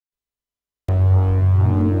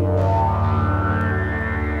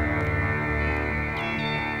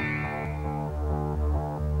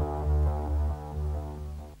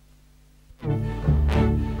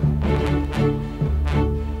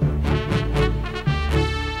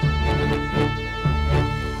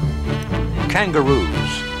Kangaroos,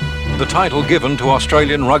 the title given to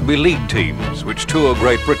Australian rugby league teams which tour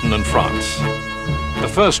Great Britain and France.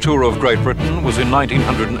 The first tour of Great Britain was in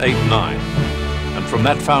 1908-9, and from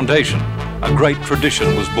that foundation, a great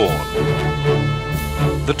tradition was born.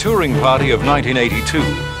 The touring party of 1982,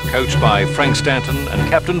 coached by Frank Stanton and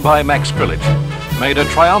captained by Max Krilic, made a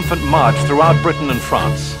triumphant march throughout Britain and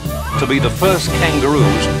France to be the first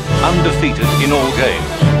Kangaroos undefeated in all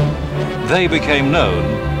games. They became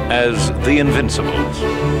known as the Invincibles.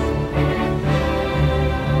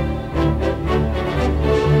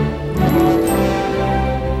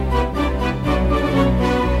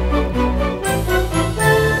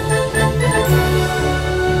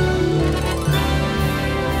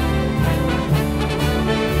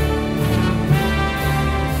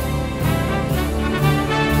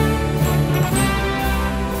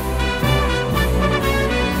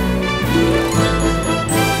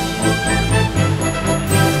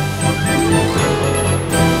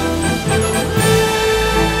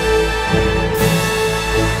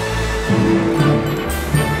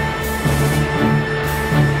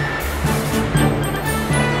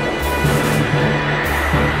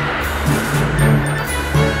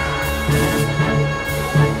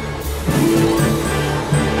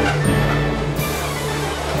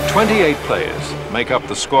 "28 players make up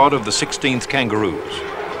the squad of the 16th Kangaroos,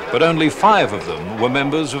 but only 5 of them were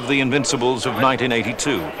members of the Invincibles of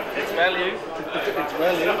 1982.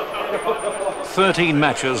 13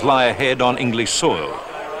 matches lie ahead on English soil,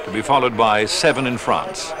 to be followed by 7 in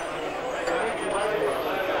France.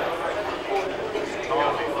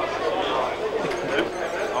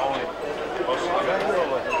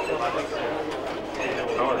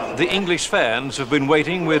 The English fans have been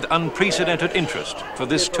waiting with unprecedented interest for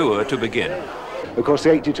this tour to begin. Of course,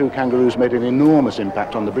 the 82 Kangaroos made an enormous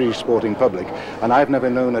impact on the British sporting public, and I've never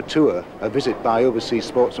known a tour, a visit by overseas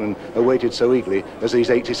sportsmen awaited so eagerly as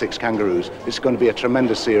these 86 Kangaroos. It's going to be a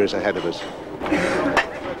tremendous series ahead of us.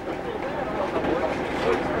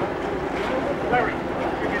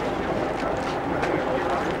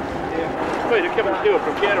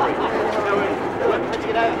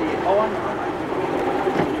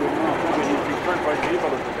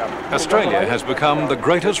 Australia has become the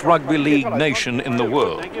greatest rugby league nation in the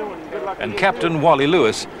world, and Captain Wally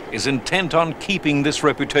Lewis is intent on keeping this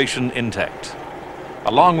reputation intact.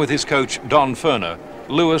 Along with his coach Don Ferner,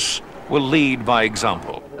 Lewis will lead by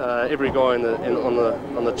example. Every guy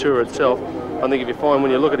on the tour itself, I think if you find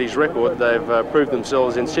when you look at his record, they've proved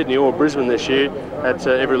themselves in Sydney or Brisbane this year at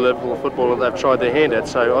every level of football that they've tried their hand at,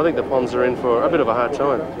 so I think the Poms are in for a bit of a hard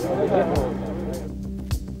time.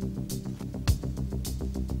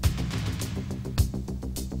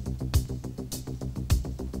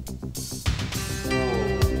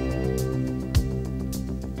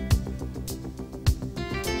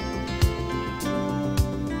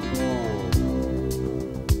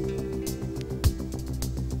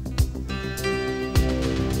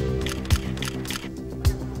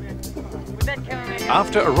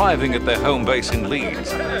 After arriving at their home base in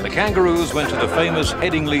Leeds, the Kangaroos went to the famous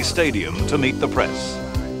Headingley Stadium to meet the press.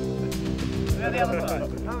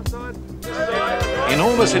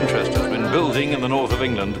 Enormous interest has been building in the north of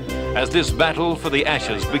England as this battle for the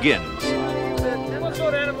Ashes begins. What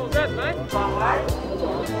sort of animal is that, mate?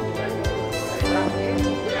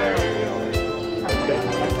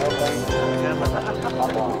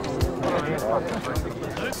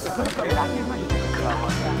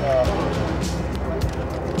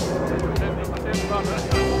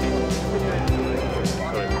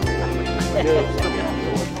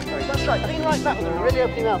 That's right, clean right back with them, really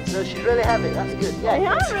opening up, so she's really heavy, that's good. Yeah,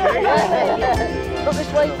 yeah. Look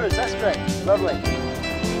this way for us, that's great, lovely.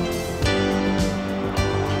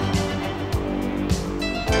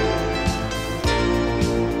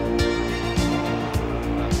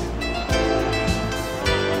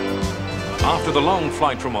 After the long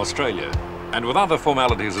flight from Australia, and with other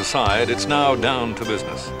formalities aside, it's now down to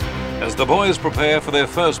business, as the boys prepare for their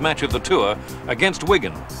first match of the tour against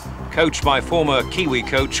Wigan, coached by former Kiwi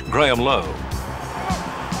coach Graham Lowe.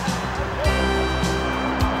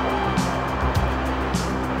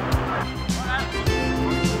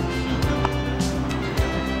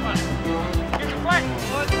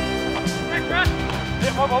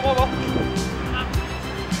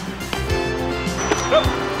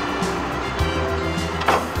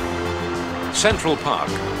 Central Park,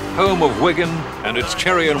 home of Wigan and its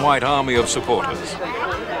cherry and white army of supporters.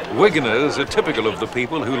 Wiganers are typical of the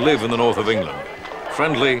people who live in the north of England.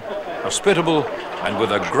 Friendly, hospitable, and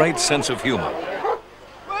with a great sense of humour.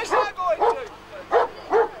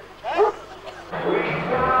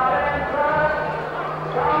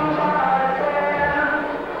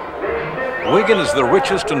 Wigan is the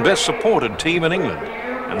richest and best supported team in England,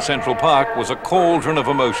 and Central Park was a cauldron of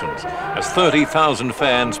emotions as 30,000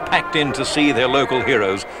 fans packed in to see their local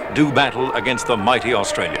heroes do battle against the mighty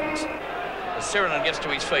Australians. Sirenen gets to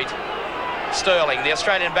his feet. Sterling, the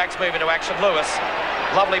Australian backs move into action. Lewis,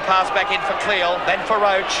 lovely pass back in for Cleal, then for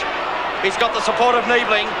Roach. He's got the support of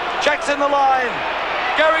Niebling. Jack's in the line.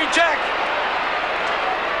 Gary Jack.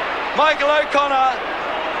 Michael O'Connor.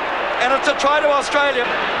 And it's a try to Australia.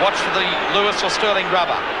 Watch for the Lewis or Sterling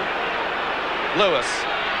rubber. Lewis.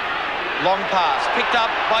 Long pass. Picked up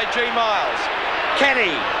by G. Miles.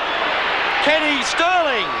 Kenny.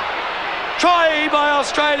 Sterling. Try by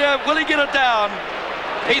Australia. Will he get it down?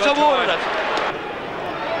 He's awarded it.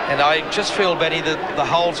 And I just feel, Benny, that the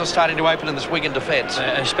holes are starting to open in this Wigan defence.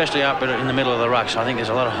 Especially up in the middle of the rucks. I think there's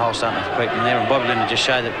a lot of holes starting to creep in there, and Bob Linder just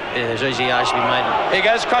showed that there's easy yards to be made. Here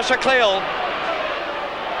goes Crusher Cleal.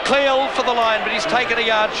 Cleal for the line, but he's taken a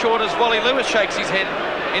yard short as Wally Lewis shakes his head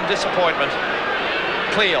in disappointment.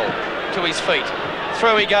 Cleal to his feet.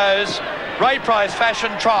 Through he goes. Ray Price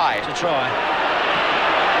fashion try. It's a try.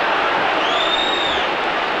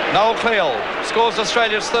 Noel Cleal scores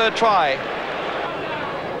Australia's third try.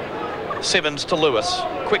 Simmons to Lewis.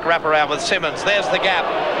 Quick wraparound with Simmons. There's the gap.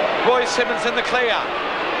 Roy Simmons in the clear.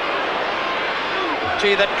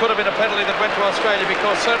 Gee, that could have been a penalty that went to Australia,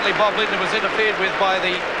 because certainly Bob Linder was interfered with by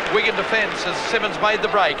the Wigan defence as Simmons made the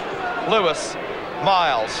break. Lewis,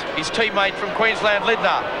 Miles, his teammate from Queensland,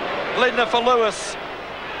 Lindner. Lindner for Lewis.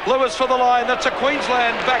 Lewis for the line. That's a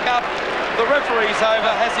Queensland back up. The referee's over.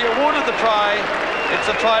 Has he awarded the try? It's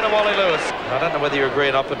a try to Wally Lewis. I don't know whether you agree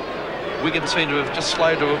or not, but Wigan seem to have just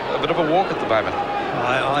slowed to a bit of a walk at the moment.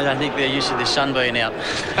 I don't think they're used to the sun being out.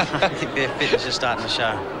 I think their fitness is starting to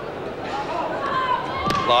show.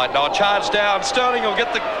 Line, no, charge down. Sterling will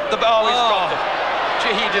get the ball. He's dropped it.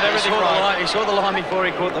 Gee, he did everything right. He saw the line before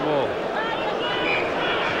he caught the ball.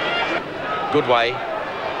 Good way.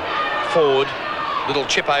 Forward. Little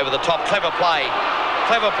chip over the top. Clever play.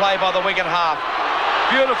 Clever play by the Wigan half.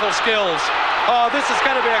 Beautiful skills. Oh, this is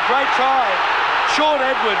going to be a great try. Sean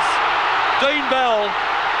Edwards. Dean Bell.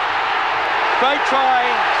 Great try.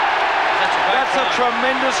 That's a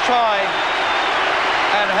tremendous try.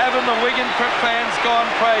 And haven't the Wigan fans gone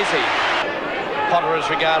crazy? Potter is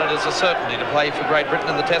regarded as a certainty to play for Great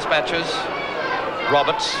Britain in the Test matches.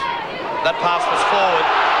 Roberts. That pass was forward.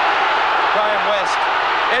 Graham West.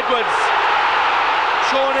 Edwards.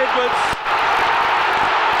 Sean Edwards.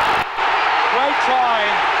 Great try.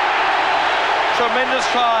 Tremendous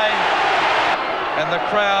try. And the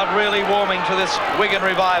crowd really warming to this Wigan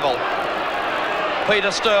revival.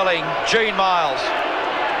 Peter Sterling. Gene Miles.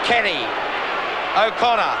 Kenny.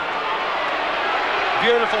 O'Connor.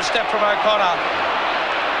 Beautiful step from O'Connor.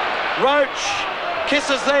 Roach.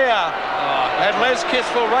 Kiss is there. And Les Kiss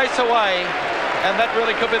will race away. And that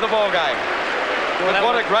really could be the ball game.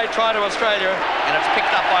 What a great try to Australia. And it's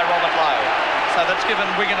picked up by Robert Lowe. So that's given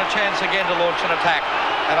Wigan a chance again to launch an attack.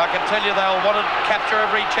 And I can tell you they'll want to capture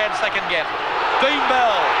every chance they can get. Dean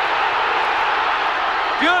Bell.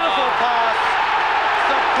 Beautiful pass.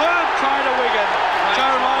 Superb try to Wigan.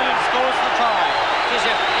 Joe Ryan scores the try.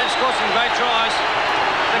 They've scored some great tries.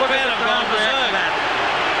 The crowd have gone berserk.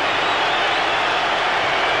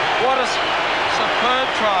 What a superb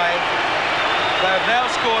try. They've now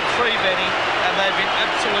scored 3, Benny, and they've been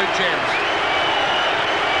absolute gems.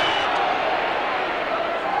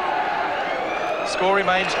 Score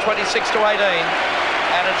remains 26-18,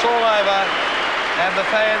 and it's all over, and the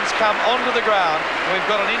fans come onto the ground. We've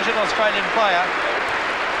got an injured Australian player.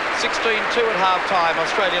 16-2 at half-time,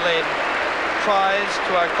 Australia led. Tries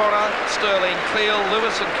to O'Connor, Sterling, Cleal,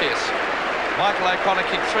 Lewis and Kiss. Michael O'Connor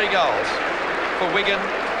kicked 3 goals for Wigan.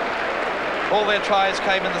 All their tries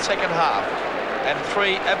came in the second half, and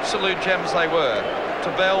 3 absolute gems they were. To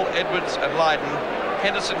Bell, Edwards and Lydon.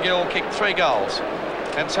 Henderson Gill kicked 3 goals.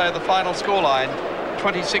 And so the final scoreline,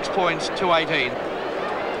 26 points to 18.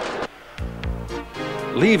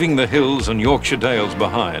 Leaving the hills and Yorkshire Dales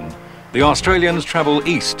behind, the Australians travel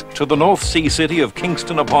east to the North Sea city of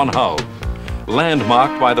Kingston upon Hull,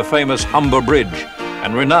 landmarked by the famous Humber Bridge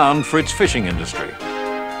and renowned for its fishing industry.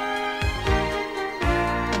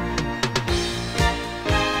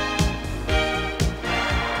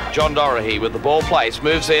 John Doherty with the ball placed,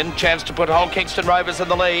 moves in, chance to put whole Kingston Rovers in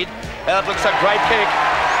the lead. And it looks a great kick.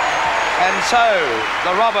 And so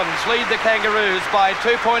the Robins lead the Kangaroos by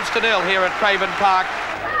 2 points to 0 here at Craven Park.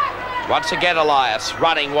 Once again, Elias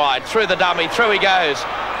running wide through the dummy. Through he goes.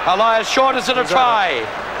 Elias short. Is it a try?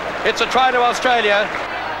 It's a try to Australia.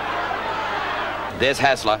 There's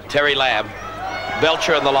Hasler, Terry Lamb,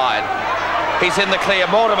 Belcher in the line. He's in the clear.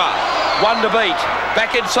 Mortimer, 1 to beat.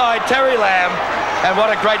 Back inside, Terry Lamb. And what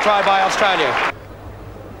a great try by Australia.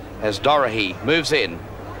 As Dorahy moves in.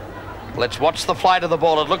 Let's watch the flight of the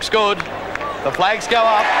ball. It looks good. The flags go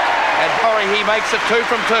up. And Dorahy makes it 2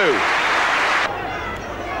 from 2.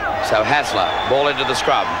 So Hasler, ball into the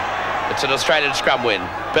scrum. It's an Australian scrum win.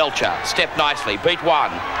 Belcher, stepped nicely, beat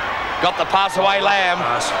one. Got the pass away, Lamb.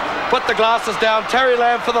 Put the glasses down, Terry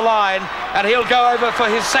Lamb for the line, and he'll go over for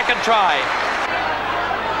his second try.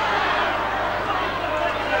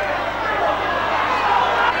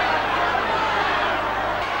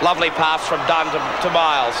 Lovely pass from Dunn to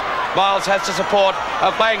Miles. Miles has the support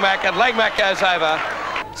of Langmack, and Langmack goes over.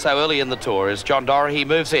 So early in the tour as John Dorahy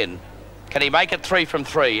moves in. Can he make it 3 from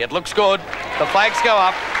 3? It looks good. The flags go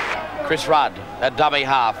up. Chris Rudd at dummy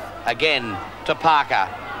half. Again to Parker.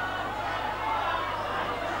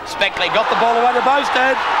 Speckley got the ball away to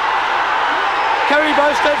Bosted. Kerry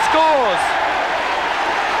Bosted scores.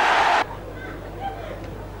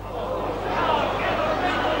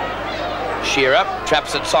 Shearer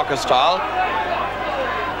traps it soccer style.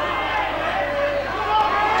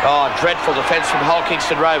 Oh, dreadful defence from Hull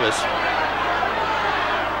Kingston Rovers.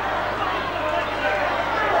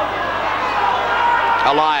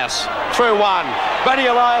 Elias through one. Buddy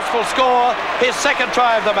Elias will score his second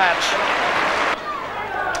try of the match.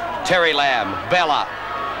 Terry Lamb, Bella.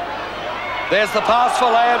 There's the pass for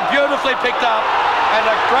Lamb, beautifully picked up, and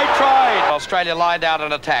a great try. Australia lined out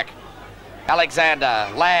an attack. Alexander,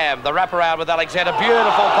 Lamb, the wraparound with Alexander,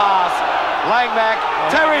 beautiful pass. Langmack,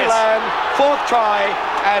 Terry Lamb, 4th try,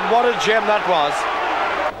 and what a gem that was.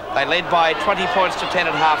 They led by 20 points to 10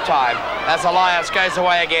 at half-time. As Elias goes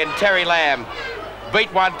away again, Terry Lamb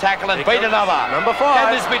beat one tackle and beat another. Number 5.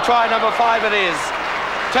 Can this be try number 5? It is.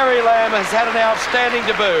 Terry Lamb has had an outstanding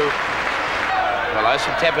debut. Hello,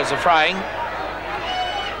 some tempers are fraying.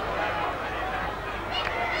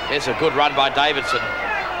 There's a good run by Davidson.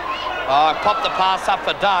 Oh, popped the pass up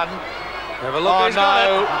for Dunn. Have a look. Oh,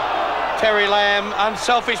 no. Terry Lamb,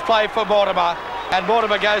 unselfish play for Mortimer. And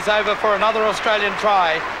Mortimer goes over for another Australian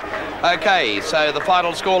try. OK, so the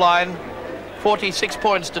final scoreline, 46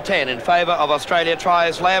 points to 10 in favour of Australia.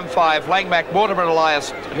 Tries, Lamb 5, Langmack, Mortimer and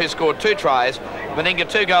Elias, who scored 2 tries. Meninga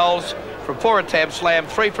 2 goals from 4 attempts, Lamb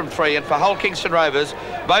 3 from 3. And for Hull Kingston Rovers,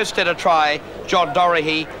 Bosted a try, John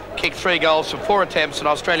Dorahy kicked 3 goals from 4 attempts, and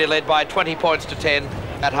Australia led by 20 points to 10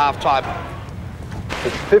 at half-time.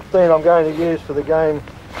 It's 15 I'm going to use for the game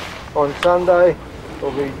on Sunday.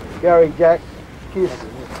 It'll be Gary Jack, Kiss,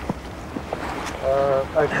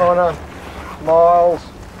 O'Connor, Miles,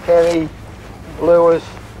 Kenny, Lewis,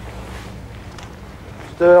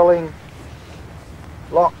 Sterling,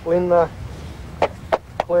 Locke, Lindner,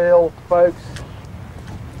 Cleel, Folks,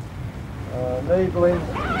 Neebling,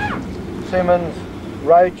 Simmons,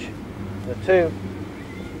 Roach. The 2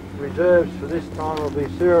 reserves for this time will be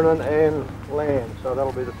Suranen and Lamb, so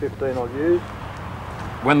that'll be the 15 I'll use.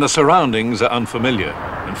 When the surroundings are unfamiliar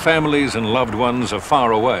and families and loved ones are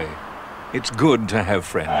far away, it's good to have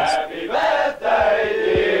friends. Happy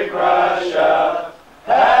birthday, dear Crusher.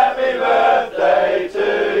 Happy birthday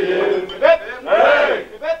to you. Hooray!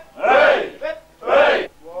 Hooray! Hooray!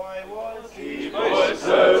 Why was he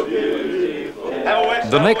so beautiful?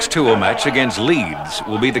 The next tour match against Leeds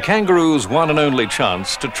will be the Kangaroos' one and only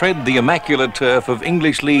chance to tread the immaculate turf of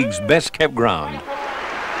English League's best-kept ground.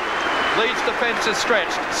 Leeds defence is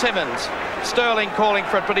stretched. Simmons, Sterling calling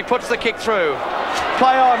for it, but he puts the kick through.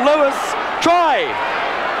 Play on, Lewis, try!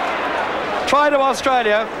 Try to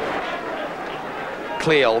Australia.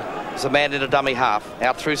 Cleel is a man in a dummy half,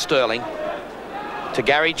 out through Sterling. To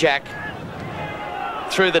Gary Jack.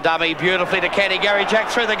 Through the dummy, beautifully to Kenny. Gary Jack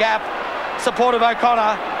through the gap. Support of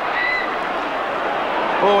O'Connor.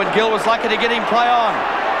 Oh, and Gill was lucky to get him play on.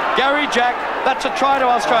 Gary Jack, that's a try to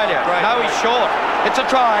Australia. Oh, no, he's short. It's a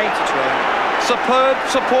try. It's a try. Superb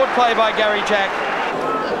support play by Gary Jack.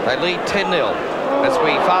 They lead 10-0 as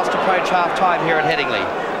we fast approach half-time here at Headingley.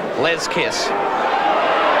 Les Kiss.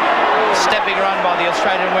 Stepping run by the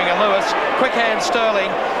Australian winger Lewis. Quick hand Sterling.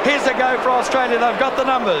 Here's a go for Australia. They've got the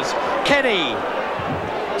numbers. Kenny.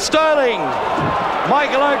 Sterling.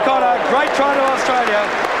 Michael O'Connor. Great try to Australia.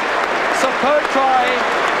 Superb try,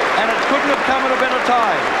 and it couldn't have come at a better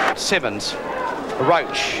time. Simmons.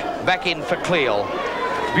 Roach. Back in for Cleel.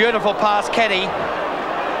 Beautiful pass, Kenny.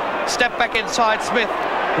 Step back inside Smith.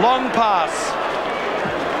 Long pass.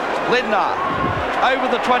 Lindner. Over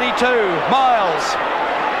the 22. Miles.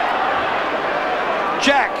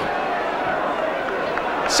 Jack.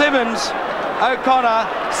 Simmons. O'Connor.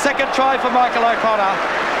 Second try for Michael O'Connor.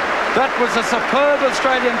 That was a superb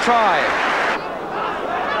Australian try.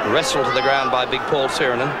 Wrestled to the ground by big Paul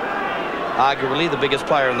Suranen. arguably the biggest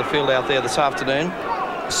player in the field out there this afternoon.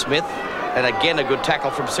 Smith, and again a good tackle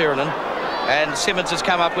from Siranen. And Simmons has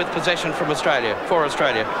come up with possession from Australia, for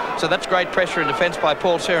Australia. So that's great pressure in defence by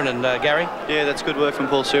Paul Siranen, Gary. Yeah, that's good work from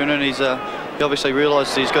Paul Siranen. He obviously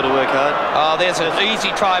realised he's got to work hard. Oh, there's an easy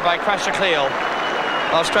try by Crusher Cleal.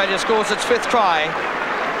 Australia scores its 5th try.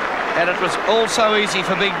 And it was also easy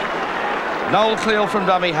for big Noel Cleal from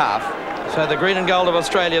dummy half. So the green and gold of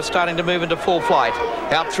Australia starting to move into full flight.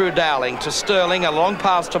 Out through Dowling to Sterling, a long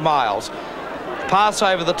pass to Miles. Pass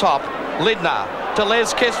over the top. Lindner to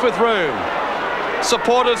Les Kiss with room.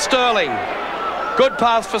 Supported Sterling. Good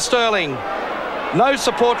pass for Sterling. No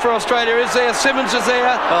support for Australia is there. Simmons is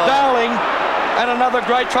there. Dowling. And another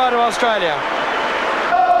great try to Australia.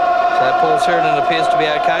 So Paul Siranen appears to be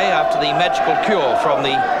okay after the magical cure from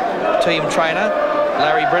the team trainer,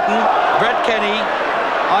 Larry Britton. Brett Kenny,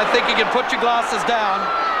 I think you can put your glasses down.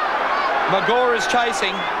 Magore is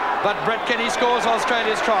chasing, but Brett Kenny scores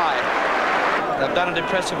Australia's try. They've done it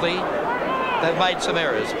impressively. They've made some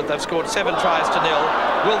errors, but they've scored 7 tries to 0.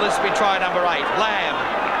 Will this be try number 8? Lamb,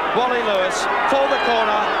 Wally Lewis, for the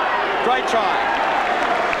corner. Great try.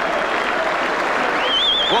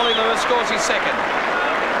 Wally Lewis scores his 2nd.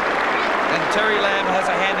 And Terry Lamb has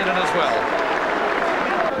a hand in it as well.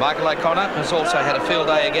 Michael O'Connor has also had a field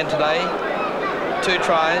day again today. 2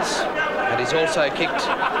 tries, and he's also kicked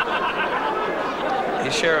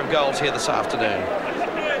his share of goals here this afternoon.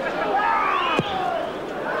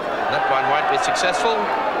 That one won't be successful.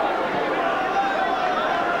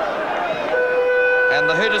 And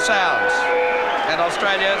the hooter sounds. And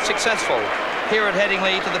Australia successful here at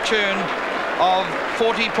Headingley to the tune of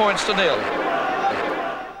 40 points to 0.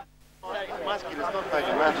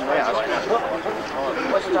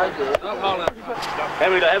 How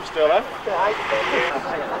many do I have still, huh?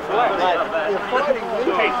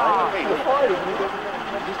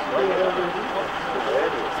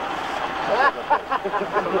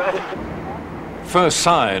 First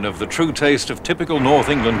sign of the true taste of typical North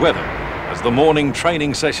England weather as the morning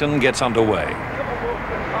training session gets underway.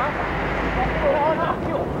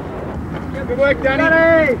 Good work,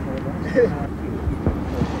 Danny.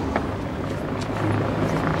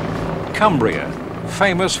 Cumbria,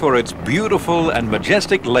 famous for its beautiful and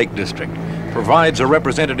majestic Lake District, provides a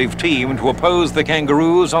representative team to oppose the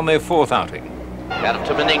Kangaroos on their 4th outing. Out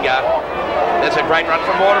to Meninga. There's a great run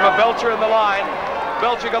from Mortimer. Belcher in the line.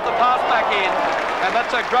 Belcher got the pass back in, and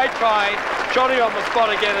that's a great try. Johnny on the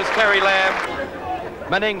spot again is Terry Lamb.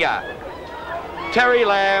 Meninga. Terry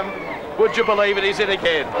Lamb. Would you believe it, he's in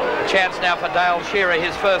again. A chance now for Dale Shearer,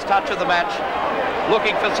 his first touch of the match.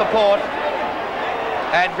 Looking for support.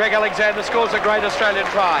 And Greg Alexander scores a great Australian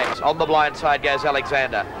try. On the blind side goes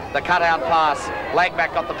Alexander. The cutout pass.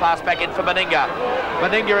 Langback got the pass back in for Meninga.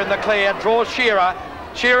 Meninga in the clear, draws Shearer.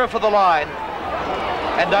 Shearer for the line.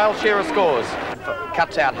 And Dale Shearer scores.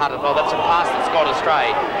 Cuts out Hutton. Oh, that's a pass that's gone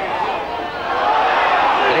astray.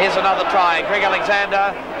 And here's another try. Greg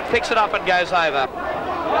Alexander picks it up and goes over.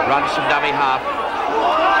 Runs from dummy half.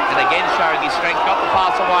 And again showing his strength. Got the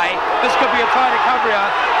pass away. This could be a try to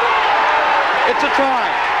Cumbria. It's a try.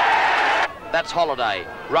 That's Holiday,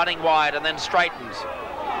 running wide and then straightens.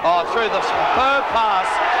 Oh, through the superb pass,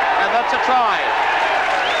 and that's a try.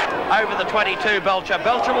 Over the 22, Belcher.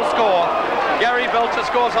 Belcher will score. Gary Belcher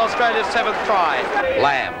scores Australia's 7th try.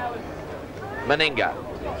 Lamb. Meninga.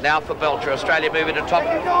 Now for Belcher. Australia moving to top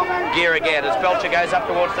gear again as Belcher goes up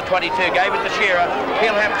towards the 22. Gave it to Shearer.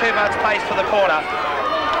 He'll have too much pace for the corner.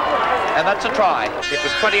 And that's a try. It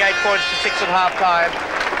was 28 points to 6 at half time.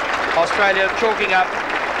 Australia chalking up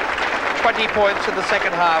 20 points in the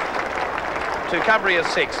second half to Cumbria's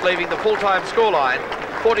 6, leaving the full-time scoreline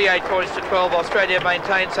 48 points to 12. Australia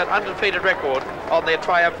maintains that undefeated record on their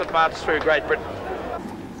triumphant march through Great Britain.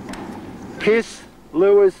 Kiss,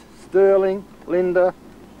 Lewis, Sterling, Linder,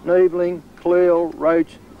 Niebling, Cleal,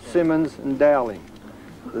 Roach, Simmons and Dowling.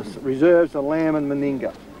 The reserves are Lamb and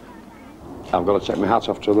Meninga. I've got to take my hats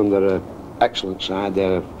off to them. They're an excellent side,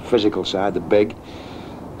 they're a physical side, they're big,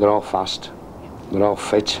 they're all fast, they're all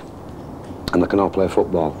fit, and they can all play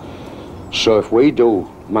football. So if we do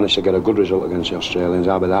manage to get a good result against the Australians,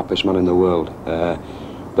 I'll be the happiest man in the world.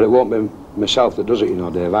 But it won't be myself that does it, you know,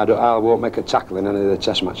 Dave. I won't make a tackle in any of the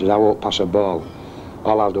test matches. I won't pass a ball.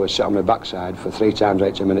 All I'll do is sit on my backside for 3 times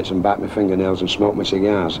 80 minutes and bite my fingernails and smoke my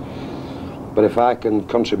cigars. But if I can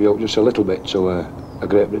contribute just a little bit to a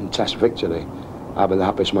Great Britain test victory, I'll be the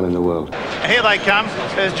happiest man in the world. Here they come.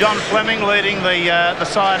 There's John Fleming leading the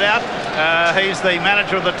side out. He's the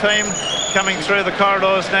manager of the team coming through the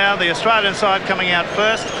corridors now. The Australian side coming out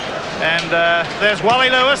first. And there's Wally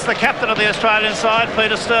Lewis, the captain of the Australian side.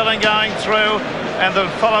 Peter Sterling going through. and the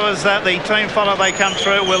followers, the team follow, they come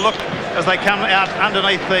through. We'll look as they come out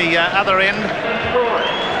underneath the other end.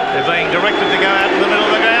 They're being directed to go out in the middle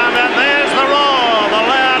of the ground, and there's the roar, the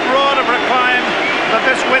loud roar to proclaim that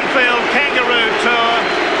this Winfield Kangaroo Tour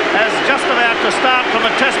is just about to start from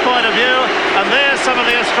a test point of view, and there's some of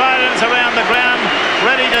the Australians around the ground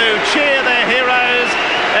ready to cheer their heroes,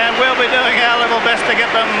 and we'll be doing our level best to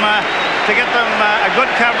get them a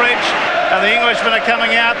good coverage. And the Englishmen are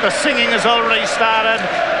coming out, the singing has already started,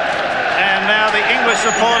 and now the English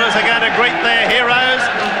supporters are going to greet their heroes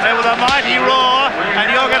with a mighty roar, and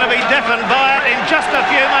you're going to be deafened by it in just a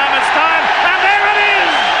few moments' time. And there it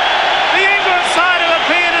is! The England side have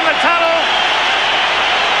appeared in the tunnel.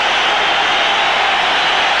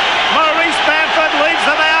 Maurice Bamford leads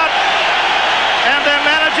them out, and their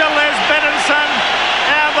manager Les Benenson,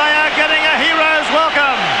 and they are getting a hero's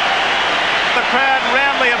welcome. The crowd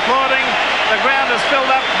roundly applauding. The ground is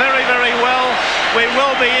filled up very, very well. We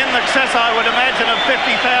will be in excess, I would imagine, of 50,000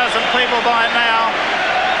 people by now.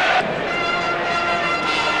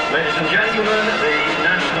 Ladies and gentlemen, the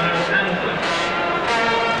national anthem.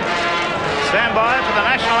 Stand by for the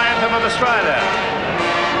national anthem of Australia.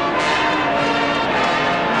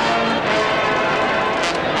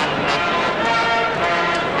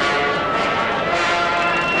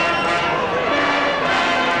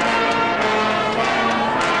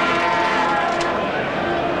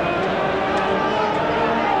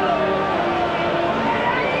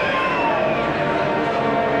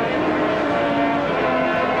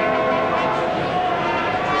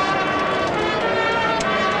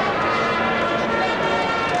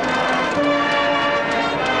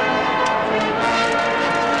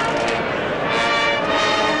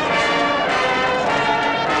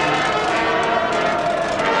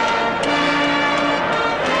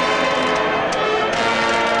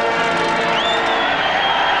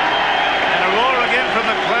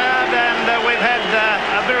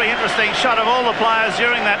 Shot of all the players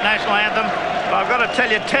during that national anthem. But I've got to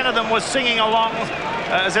tell you, 10 of them were singing along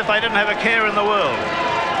as if they didn't have a care in the world.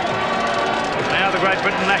 Now the Great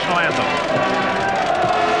Britain national anthem.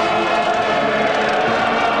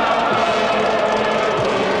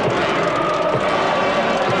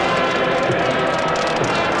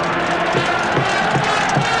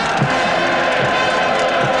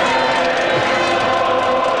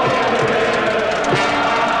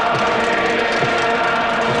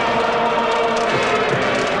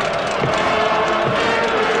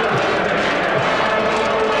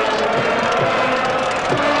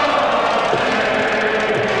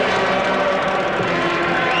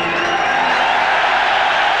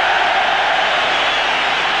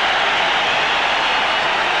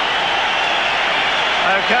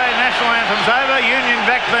 Over. Union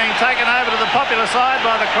Jack being taken over to the popular side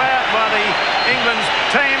by the crowd, by the England's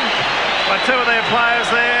team, by two of their players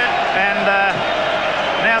there, and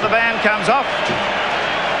now the band comes off.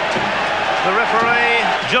 The referee,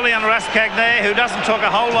 Julian Rascagne, who doesn't talk a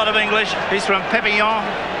whole lot of English. He's from Pepillon.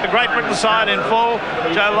 The Great Britain side in full.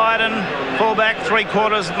 Joe Lydon, fullback,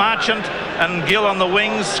 three-quarters, Marchant and Gill on the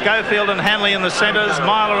wings. Schofield and Hanley in the centres.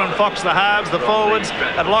 Myler and Fox the halves, the forwards.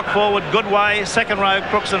 At lock forward, Goodway. Second row,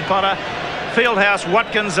 Crooks and Potter. Fieldhouse,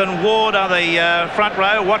 Watkins and Ward are the front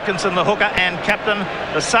row. Watkinson the hooker and captain.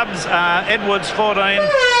 The subs are Edwards 14 and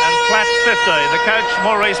Platt 50. The coach,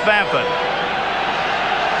 Maurice Bamford.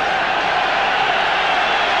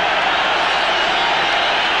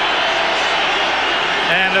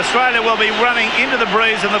 And Australia will be running into the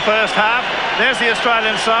breeze in the first half. There's the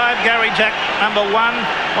Australian side. Gary Jack, number 1.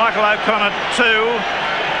 Michael O'Connor, 2.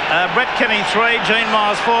 Brett Kenny, 3. Gene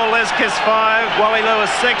Miles, 4. Les Kiss, 5. Wally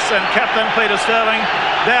Lewis, 6. And captain Peter Sterling.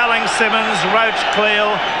 Dowling, Simmons, Roach,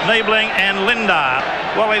 Cleal, Niebling and Lindar.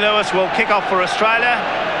 Wally Lewis will kick off for Australia.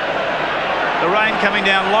 The rain coming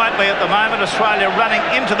down lightly at the moment. Australia running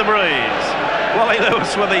into the breeze. Wally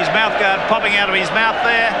Lewis with his mouthguard popping out of his mouth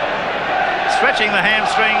there. Stretching the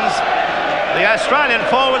hamstrings. The Australian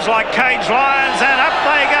forwards like caged lions, and up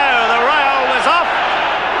they go. The rail is off.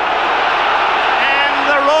 And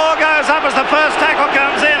the roar goes up as the first tackle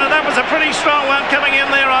comes in, and that was a pretty strong one coming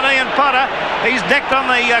in there on Ian Potter. He's decked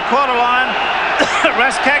on the quarter line.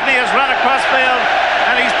 Rascagne has run across field,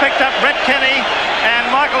 and he's picked up Brett Kenny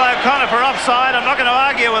and Michael O'Connor for offside. I'm not going to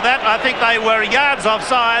argue with that. I think they were yards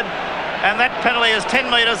offside, and that penalty is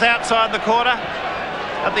 10 metres outside the quarter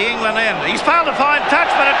at the England end. He's failed to find touch,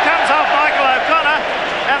 but it comes off Michael O'Connor,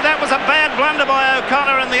 and that was a bad blunder by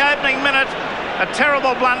O'Connor in the opening minute. A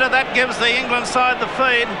terrible blunder. That gives the England side the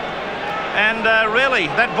feed, and really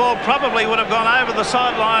that ball probably would have gone over the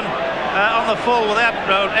sideline on the full without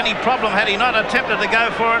any problem had he not attempted to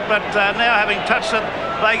go for it, but now having touched it,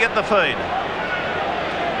 they get the feed.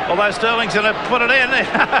 although Sterling's going to put it in.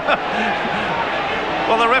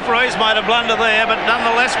 Well, the referees made a blunder there, but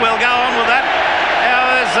nonetheless we'll go on with that.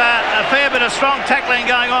 Now, there's a fair bit of strong tackling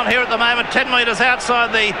going on here at the moment, 10 metres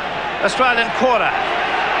outside the Australian quarter.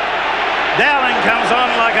 Dowling comes on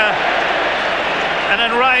like an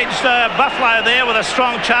enraged buffalo there with a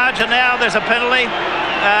strong charge, and now there's a penalty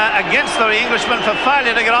against the Englishman for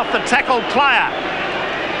failure to get off the tackled player.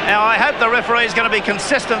 Now, I hope the referee is going to be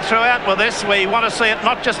consistent throughout with this. We want to see it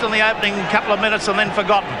not just in the opening couple of minutes and then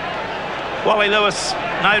forgotten. Wally Lewis,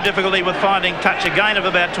 no difficulty with finding touch, a gain of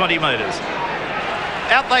about 20 metres.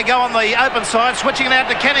 Out they go on the open side, switching it out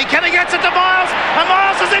to Kenny. Kenny gets it to Miles, and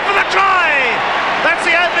Miles is in for the try! That's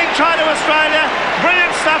the opening try to Australia.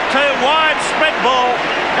 Brilliant stuff too, wide spread ball,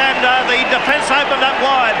 and the defence opened up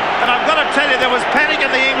wide. And I've got to tell you, there was panic in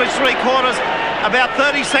the English three-quarters. About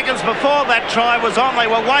 30 seconds before that try was on, they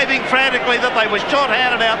were waving frantically that they were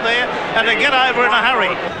short-handed out there and to get over in a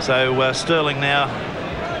hurry. So Sterling now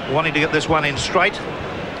wanting to get this one in straight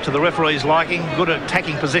to the referee's liking. Good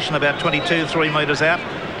attacking position about 22, 3 metres out.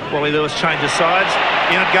 Wally Lewis changes sides.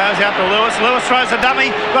 In it goes out to Lewis. Lewis throws a dummy.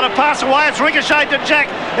 Got to pass away. It's ricocheted to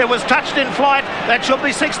Jack. It was touched in flight. That should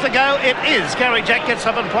be 6 to go. It is. Gary Jack gets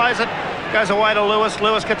up and plays it. Goes away to Lewis.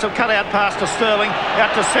 Lewis gets a cut-out pass to Sterling.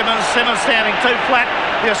 Out to Simmons. Simmons standing too flat.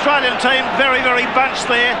 The Australian team very, very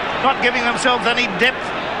bunched there. Not giving themselves any depth.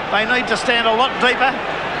 They need to stand a lot deeper.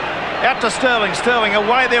 Out to Sterling. Sterling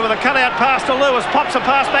away there with a cut-out pass to Lewis. Pops a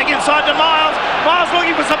pass back inside to Miles. Miles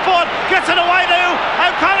looking for support. Gets it away to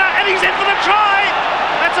O'Connor, and he's in for the try.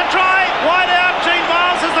 That's a try. Wide out. Gene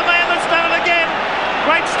Miles is the man that's done it again.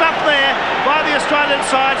 Great stuff there by the Australian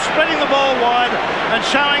side, spreading the ball wide and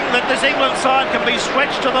showing that this England side can be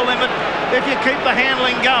stretched to the limit if you keep the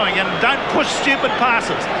handling going and don't push stupid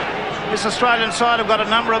passes. This Australian side have got a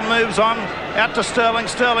number of moves on. Out to Sterling.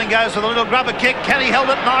 Sterling goes with a little grubber kick. Kenny held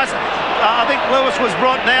it nice. I think Lewis was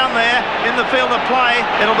brought down there in the field of play.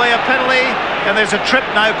 It'll be a penalty, and there's a trip,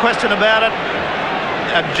 no question about it.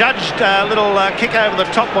 A judged little kick over the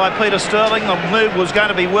top by Peter Sterling. The move was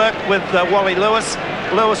going to be worked with Wally Lewis.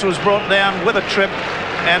 Lewis was brought down with a trip,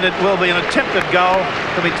 and it will be an attempted goal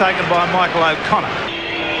to be taken by Michael O'Connor.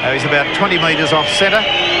 He's about 20 metres off centre.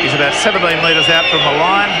 He's about 17 metres out from the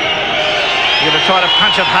line. He's going to try to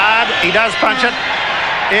punch it hard. He does punch it.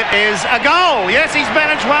 It is a goal. Yes, he's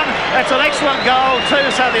managed one. That's an excellent goal too.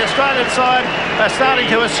 So the Australian side are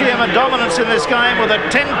starting to assume a dominance in this game with a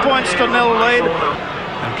 10 points to 0 lead.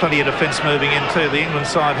 And plenty of defence moving in too. The England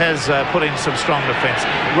side has put in some strong defence.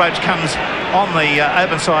 Roach comes on the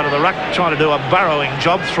open side of the ruck, trying to do a burrowing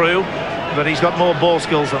job through, but he's got more ball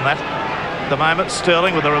skills than that. At the moment,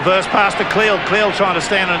 Sterling with a reverse pass to Cleal. Cleal trying to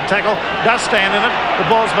stand in and tackle. Does stand in it. The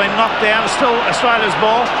ball's been knocked down. Still Australia's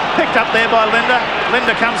ball. Picked up there by Linda.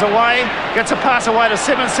 Linda comes away. Gets a pass away to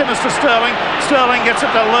Simmons. Simmons to Sterling. Sterling gets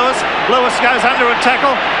it to Lewis. Lewis goes under a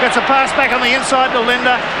tackle. Gets a pass back on the inside to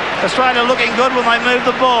Linda. Australia looking good when they move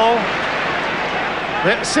the ball.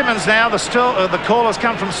 Simmons now, the call has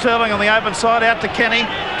come from Sterling on the open side, out to Kenny.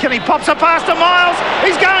 Kenny pops a pass to Miles.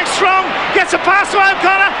 He's going strong. Gets a pass to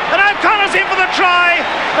O'Connor, and O'Connor's in for the try.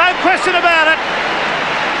 No question about it.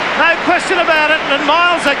 No question about it. And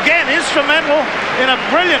Miles again instrumental in a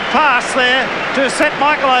brilliant pass there to set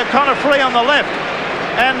Michael O'Connor free on the left.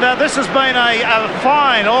 And this has been a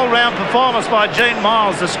fine all-round performance by Gene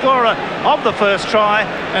Miles, the scorer of the first try,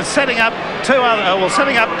 and setting up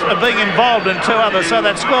being involved in 2 others. So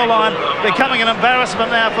that scoreline becoming an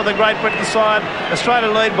embarrassment now for the Great Britain side.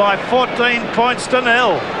 Australia lead by 14 points to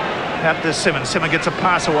 0. Out to Simmons. Simmons gets a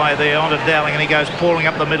pass away there onto Dowling, and he goes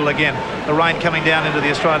pouring up the middle again. The rain coming down into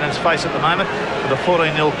the Australians' face at the moment, with a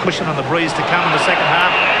 14-0 cushion and the breeze to come in the second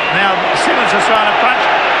half. Now Simmons is trying to punch.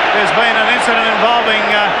 There's been an incident involving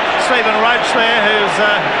Stephen Roach there,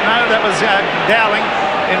 that was Dowling,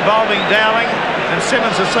 involving Dowling, and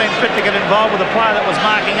Simmons has seen fit to get involved with a player that was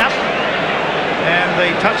marking up. And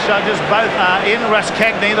the touch judges both are in. Russ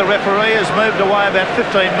Cagney, the referee, has moved away about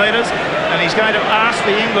 15 metres, and he's going to ask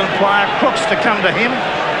the England player, Crooks, to come to him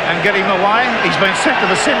and get him away. He's been sent to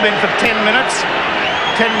the sin bin for 10 minutes.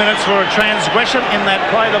 10 minutes for a transgression in that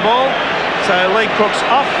play the ball. So Lee Crooks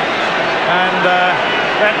off, and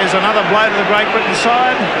that is another blow to the Great Britain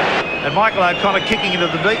side. And Michael O'Connor kicking into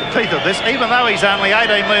the teeth of this. Even though he's only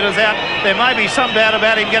 18 metres out, there may be some doubt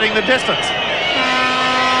about him getting the distance.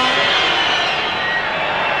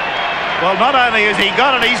 Well, not only has he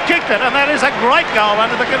got it, he's kicked it, and that is a great goal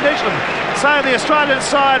under the conditions. So the Australian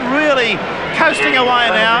side really coasting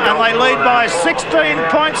away now, and they lead by 16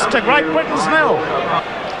 points to Great Britain's 0.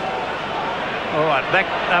 All right, back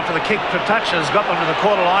after the kick for touch has got them to the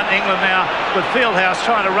quarter line. England now with Fieldhouse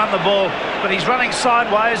trying to run the ball, but he's running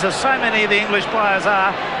sideways, as so many of the English players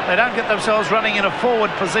are. They don't get themselves running in a forward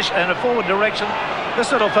position, in a forward direction.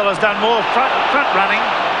 This little fella's done more front running.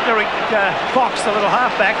 Derek Fox, the little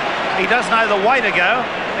halfback, he does know the way to go.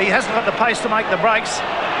 He hasn't got the pace to make the breaks.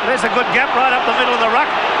 There's a good gap right up the middle of the ruck,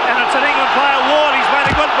 and it's an England player, Ward. He's made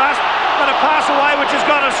a good bust, but a pass away which has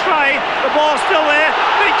gone astray. The ball's still there,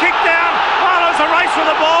 been kicked down. Marlowe's a race with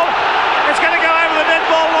the ball. It's going to go over the dead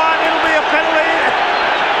ball line. It'll be a penalty.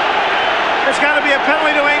 It's going to be a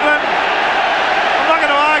penalty to England. I'm not going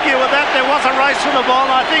to argue with that. There was a race for the ball,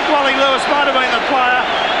 and I think Wally Lewis might have been the player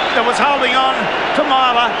that was holding on to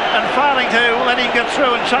Marler and failing to let him get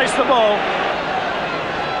through and chase the ball.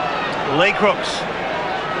 Lee Crooks.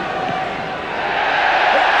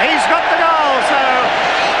 He's got the goal, so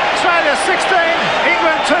Australia 16,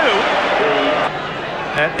 England 2.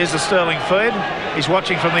 That is a Sterling feed. He's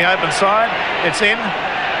watching from the open side. It's in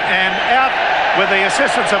and out with the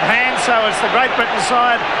assistance of hands, so it's the Great Britain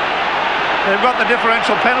side. They've got the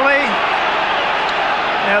differential penalty.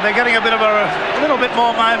 Now they're getting a little bit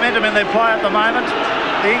more momentum in their play at the moment.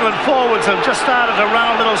 The England forwards have just started to run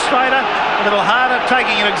a little straighter, a little harder,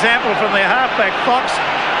 taking an example from their halfback Fox.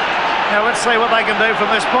 Now let's see what they can do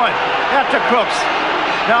from this point. Out to Crooks.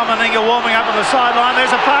 Now Meninga warming up on the sideline.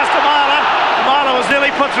 There's a pass to Marler. Marler was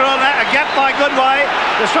nearly put through on that. A gap by Goodway.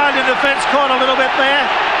 The Australian defence caught a little bit there.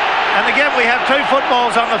 And again we have two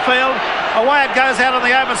footballs on the field. Away it goes out on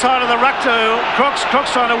the open side of the ruck to Crooks.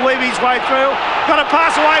 Crooks trying to weave his way through. Got to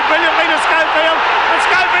pass away brilliantly to Schofield. And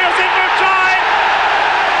Schofield's in for a try.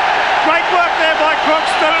 Great work there by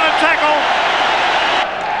Crooks. Stood in a tackle.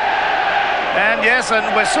 And yes, and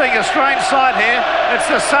we're seeing a strange sight here. It's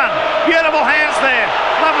the sun. Beautiful hands there.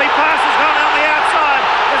 Lovely pass has gone on the outside.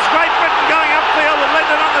 It's Great Britain going upfield with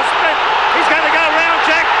Linden on the split. He's going to go round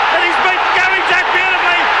Jack, and he's beaten Gary Jack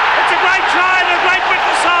beautifully. It's a great try to the Great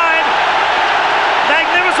Britain side.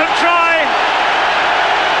 Magnificent try.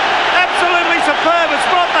 Absolutely superb.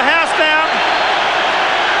 It's brought the house down.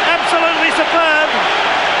 Absolutely superb.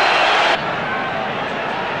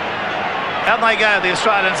 Out they go, the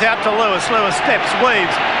Australians, out to Lewis. Lewis steps,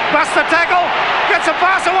 weaves, busts the tackle, gets a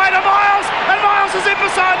pass away to Miles, and Miles is in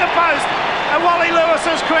beside the post. And Wally Lewis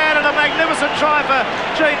has created a magnificent try for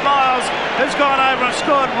Gene Miles, who's gone over and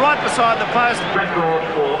scored right beside the post. Record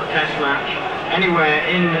for a test match anywhere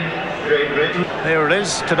in Great Britain. There it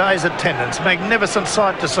is, today's attendance. Magnificent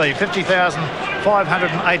sight to see,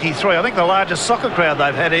 50,583. I think the largest soccer crowd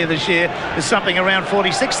they've had here this year is something around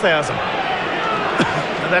 46,000.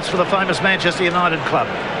 That's for the famous Manchester United club.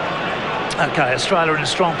 Okay, Australia in a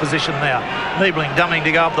strong position now. Niebling dumbing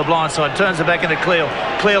to go up the blind side. Turns it back into Cleal.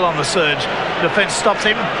 Cleal on the surge. Defence stops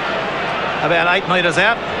him. About 8 metres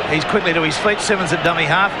out. He's quickly to his feet. Simmons at dummy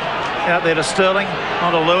half. Out there to Sterling.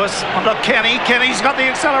 Onto Lewis. Onto Kenny. Kenny's got the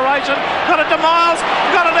acceleration. Got it to Miles.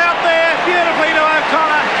 Got it out there. Beautifully to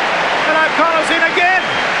O'Connor. And O'Connor's in again.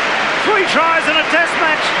 3 tries in a test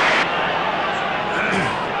match.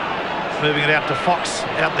 Moving it out to Fox,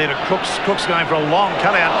 out there to Crooks. Crooks going for a long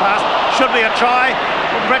cut-out pass. Should be a try.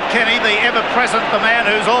 Brett Kenny, the ever-present, the man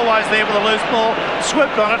who's always there with a loose ball,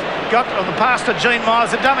 swooped on it. Got on the pass to Gene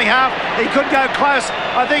Miles, the dummy half. He could go close.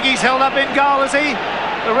 I think he's held up in goal, is he?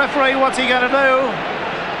 The referee, what's he going to do?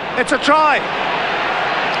 It's a try.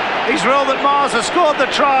 He's ruled that Miles has scored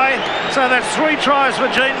the try. So that's 3 tries for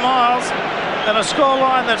Gene Miles. And a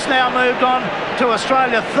scoreline that's now moved on to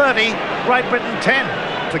Australia 30, Great Britain 10.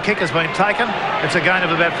 The kick has been taken. It's a gain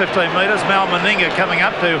of about 15 metres. Mal Meninga coming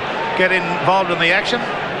up to get involved in the action.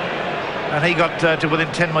 And he got to within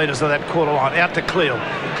 10 metres of that quarter line. Out to Cleal.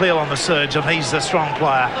 Cleal on the surge, and he's a strong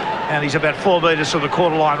player. And he's about 4 metres from the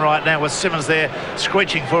quarter line right now with Simmons there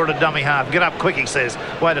screeching for it at dummy half. Get up quick, he says.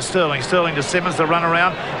 Way to Sterling. Sterling to Simmons, the run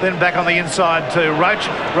around. Then back on the inside to Roach.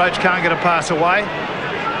 Roach can't get a pass away.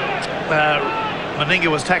 Meninga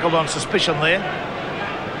was tackled on suspicion there.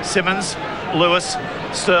 Simmons, Lewis,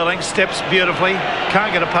 Sterling steps beautifully,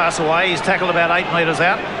 can't get a pass away. He's tackled about 8 metres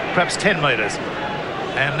out, perhaps 10 metres.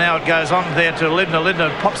 And now it goes on there to Lindner. Lindner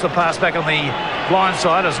pops the pass back on the blind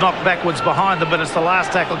side. It's knocked backwards behind them, but it's the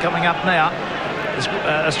last tackle coming up now. This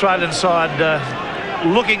Australian side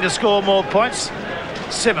looking to score more points.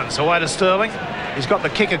 Simmons away to Sterling. He's got the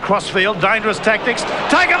kick across field. Dangerous tactics.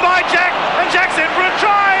 Taken by Jack, and Jack's in for a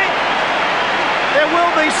try. There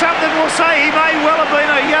will be something, we'll say he may well have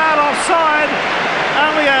been a yard offside.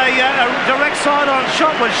 Only a direct side-on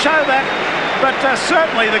shot would show that. But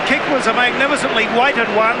certainly the kick was a magnificently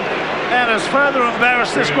weighted one. and has further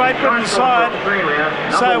embarrassed this Great Britain side.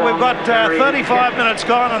 So we've got 35 minutes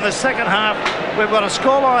gone in the second half. We've got a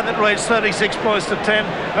scoreline that reads 36 points to 10,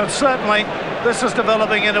 and certainly this is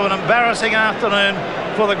developing into an embarrassing afternoon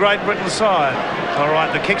for the Great Britain side. All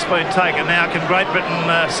right, the kick's been taken now. Can Great Britain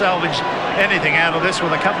salvage anything out of this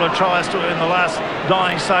with a couple of tries in the last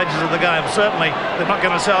dying stages of the game? Certainly, they're not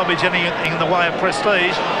going to salvage anything in the way of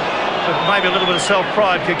prestige, but maybe a little bit of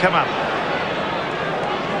self-pride could come up.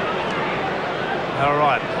 All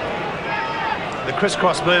right. The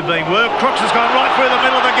crisscross move being worked. Crooks has gone right through the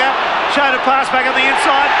middle of the gap. Showed a pass back on the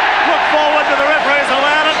inside. Look forward to the referee has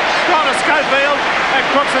allowed it. Gone to Schofield. And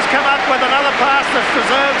Crooks has come up with another pass that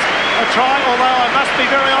deserves a try. Although I must be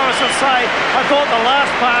very honest and say I thought the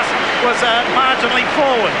last pass was marginally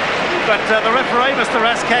forward. But the referee, Mr.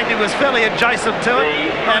 Raskagni, was fairly adjacent to it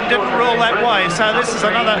and didn't rule that way. So this is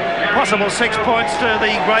another possible 6 points to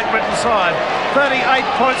the Great Britain side. 38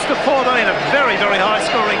 points to 14. A very, very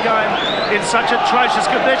high-scoring game in such atrocious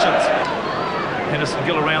conditions. Henderson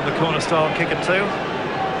Gill around the corner style kicker too,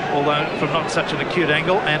 although from not such an acute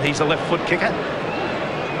angle, and he's a left foot kicker.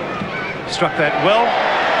 Struck that well.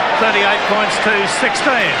 38 points to 16.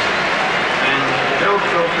 And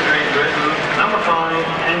also for Great Britain, number 5,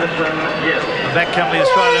 Henderson Gill. And back come the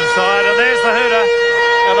Australian side, and there's the hooter.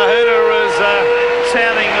 And the hooter is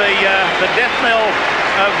sounding the death knell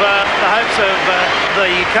of the hopes of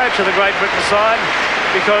the coach of the Great Britain side,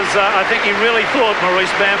 because I think he really thought,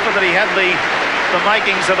 Maurice Bamford, that he had the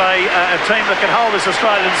makings of a team that can hold this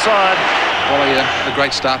Australian side. Well, a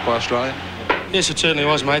great start by Australia. Yes, it certainly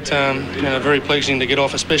was, mate. Very pleasing to get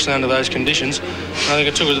off, especially under those conditions. I think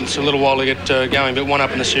it took us a little while to get going, but one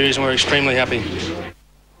up in the series, and we're extremely happy.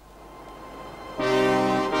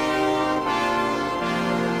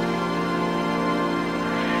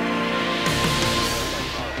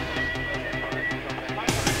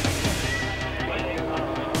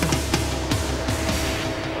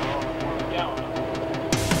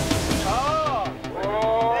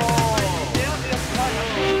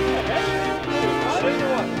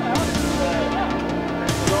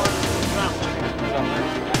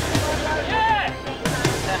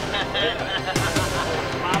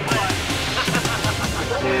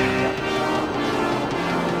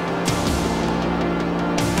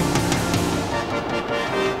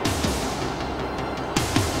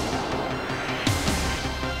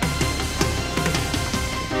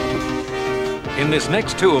 In this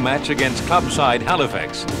next tour match against club side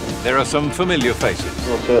Halifax, there are some familiar faces.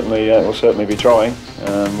 We'll certainly be trying.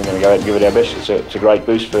 We're going to go out and give it our best. It's a great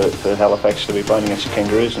boost for Halifax to be playing against the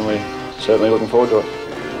Kangaroos, and we're certainly looking forward to it.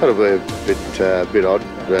 That'll be a bit odd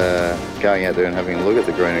going out there and having a look at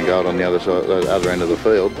the green and gold on the other side, the other end of the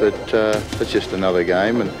field. But it's just another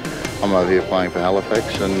game, and I'm over here playing for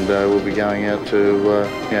Halifax, and we'll be going out to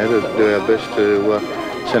do our best to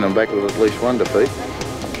send them back with at least one defeat.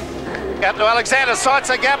 Out to Alexander,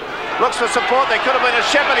 sights a gap, looks for support. There could have been a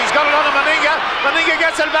Shepherd. He's got it on to Meninga. Meninga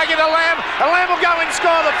gets it back into Lamb, and Lamb will go and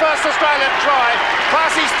score the first Australian try.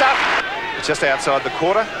 Classy stuff. It's just outside the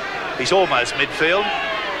quarter. He's almost midfield.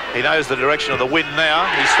 He knows the direction of the wind now.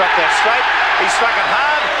 He struck that straight. He struck it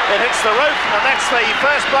hard. It hits the roof, and that's the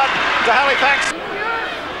first blood to Halifax.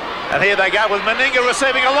 And here they go with Meninga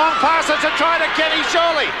receiving a long pass. It's a try to Kenny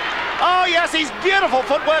Shorley. Oh yes, he's beautiful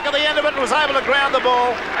footwork at the end of it and was able to ground the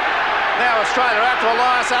ball. Now Australia out to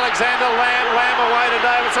Elias Alexander, Lamb away to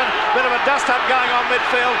Davidson. Bit of a dust-up going on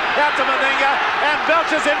midfield. Out to Meninga, and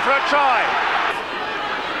Belcher's in for a try.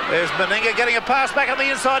 There's Meninga getting a pass back on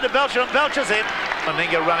the inside to Belcher, and Belcher's in.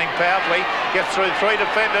 Meninga running powerfully, gets through 3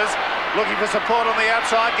 defenders. Looking for support on the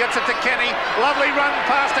outside, gets it to Kenny. Lovely run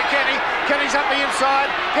pass to Kenny. Kenny's up the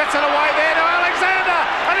inside, gets it away there to Alexander,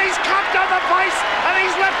 and he's cupped on the face, and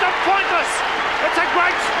he's left him pointless. It's a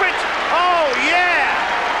great sprint. Oh,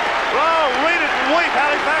 yeah. Oh, read it and weep,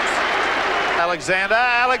 Halifax.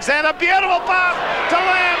 Alexander, beautiful pass to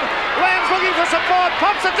Lamb. Lamb's looking for support,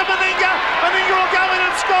 pops it to Meninga. Meninga will go in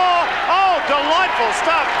and score. Oh, delightful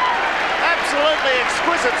stuff. Absolutely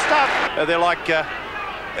exquisite stuff. They're like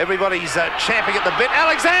everybody's champing at the bit.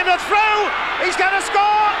 Alexander through. He's going to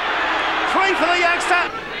score. 3 for the youngster.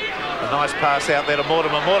 A nice pass out there to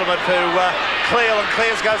Mortimer. Mortimer to Cleal, and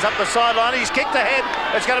Clears goes up the sideline. He's kicked ahead.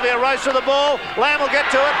 It's going to be a race to the ball. Lamb will get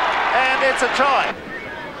to it, and it's a try.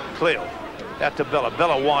 Cleal out to Bella.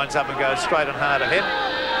 Bella winds up and goes straight and hard ahead.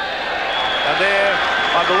 And there,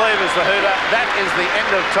 I believe, is the hooter. That is the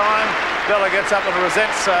end of time. Bella gets up and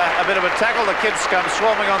resents a bit of a tackle. The kids come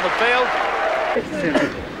swarming on the field.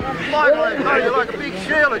 You're like a big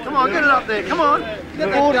Shirley. Come on, get it up there. Come on. Get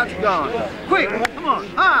that guts going. Quick. Come on.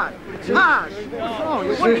 Hard. Hard.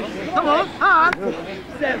 Come on, hard.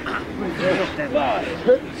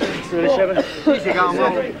 Easy going,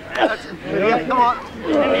 Will. Come on.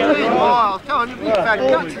 Miles, come on, you've had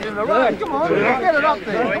guts in the road. Come on, get it up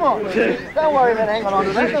there. Come on. Don't worry about hanging on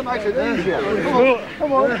to that. That makes it easier. Come on,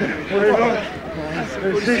 come on.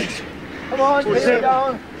 Come on, keep it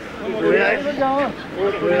going. Keep it going.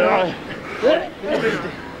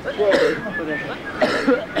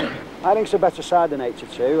 I think it's a better side than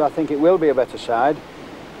 82. I think it will be a better side.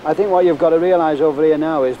 I think what you've got to realise over here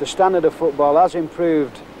now is the standard of football has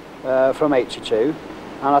improved from 82,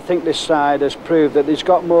 and I think this side has proved that it's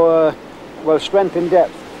got more, well, strength in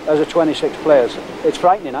depth as a 26 players. It's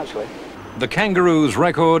frightening, actually. The Kangaroos'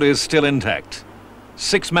 record is still intact.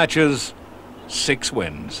 6 matches, 6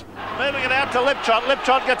 wins. Moving it out to Liptrot.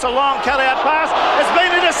 Liptrot gets a long cut-out pass. It's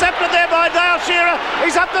been intercepted there by Dale Shearer.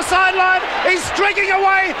 He's up the sideline. He's streaking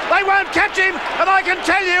away. They won't catch him. And I can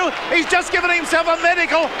tell you, he's just given himself a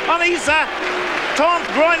medical on his torn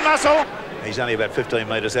groin muscle. He's only about 15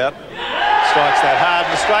 metres out. Strikes that hard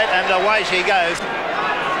and straight, and away she goes.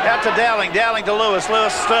 Out to Dowling. Dowling to Lewis. Lewis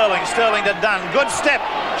Sterling. Sterling to Dunn. Good step.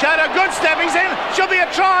 Showed a good step. He's in. Should be a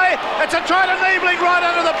try. It's a try to Niebling right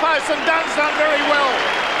under the post, and Dunn's done very well.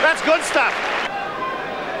 That's good stuff.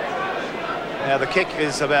 Now the kick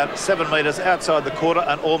is about 7 metres outside the quarter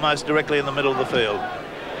and almost directly in the middle of the field.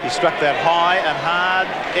 He struck that high and hard.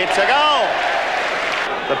 It's a goal.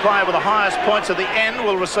 The player with the highest points at the end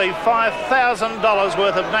will receive $5,000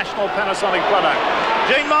 worth of National Panasonic product.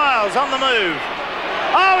 Gene Miles on the move.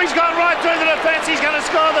 Oh, he's gone right through the defence. He's going to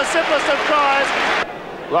score the simplest of tries.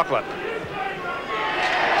 Lachlan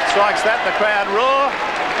strikes that. The crowd roar.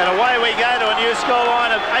 And away we go to a new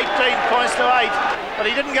scoreline of 18 points to 8. But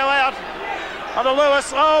he didn't go out. On to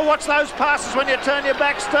Lewis. Oh, watch those passes when you turn your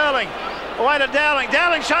back. Sterling. Away to Dowling.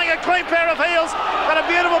 Dowling showing a clean pair of heels. Got a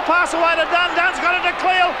beautiful pass away to Dunn. Dunn's got it to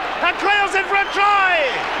Cleel. And Cleel's in for a try.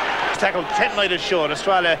 Tackled 10 metres short.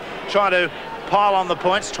 Australia trying to pile on the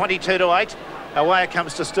points. 22 to 8. Away it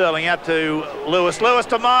comes to Sterling, out to Lewis. Lewis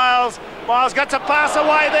to Miles. Miles gets a pass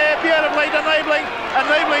away there beautifully to Niebling. And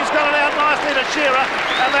Niebling's got it out nicely to Shearer.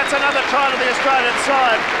 And that's another try to the Australian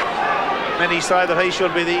side. Many say that he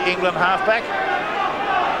should be the England halfback.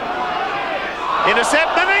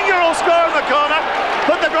 Intercept. Meninga will score in the corner.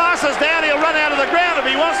 Put the glasses down. He'll run out of the ground if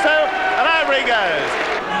he wants to. And over he goes.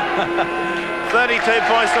 32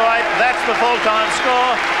 points to 8. That's the full-time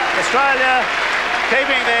score. Australia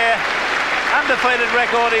keeping their undefeated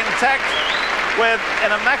record intact with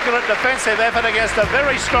an immaculate defensive effort against a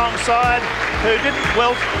very strong side who didn't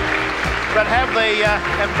wilt but have the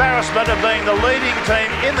embarrassment of being the leading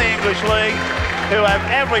team in the English League, who have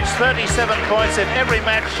averaged 37 points in every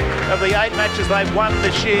match of the 8 matches they've won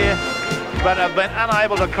this year, but have been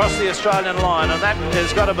unable to cross the Australian line, and that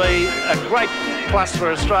has got to be a great plus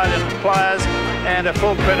for Australian players, and a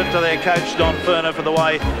full credit to their coach Don Ferner for the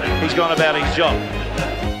way he's gone about his job.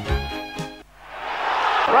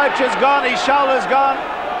 Roach is gone, his shoulder's gone.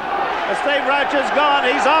 Steve Roach is gone,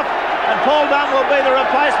 he's off, and Paul Dunn will be the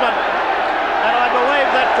replacement. And I believe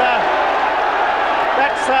that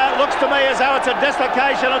that looks to me as though it's a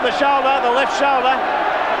dislocation of the shoulder, the left shoulder.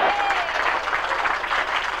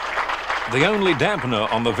 The only dampener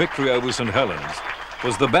on the victory over St Helens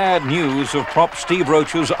was the bad news of prop Steve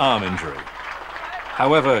Roach's arm injury.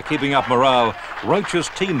 However, keeping up morale, Roach's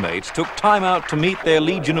teammates took time out to meet their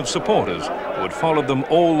legion of supporters who had followed them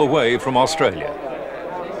all the way from Australia.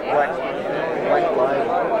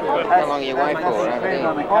 How long are you away for?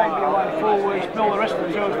 I'll be away 4 weeks, Bill, the rest of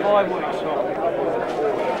the tour is 5 weeks.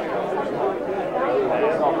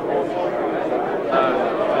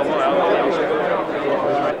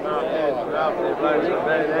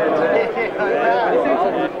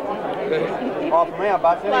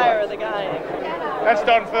 Player of the game. That's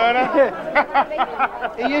Don Ferner.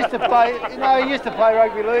 He used to play, you know, he used to play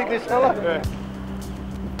rugby league, this fella. Yeah.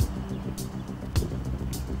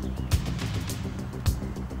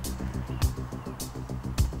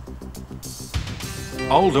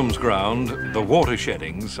 Oldham's ground, the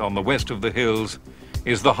Watersheddings on the west of the hills,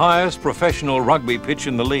 is the highest professional rugby pitch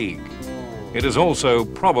in the league. It is also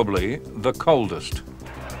probably the coldest.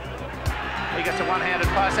 He gets a one-handed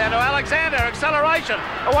pass out to Alexander, acceleration,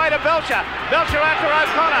 away to Belcher. Belcher after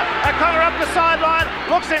O'Connor. O'Connor up the sideline,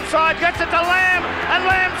 looks inside, gets it to Lamb, and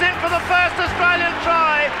Lamb's in for the first Australian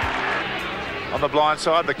try. On the blind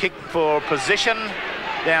side, the kick for position.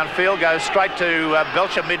 Downfield goes straight to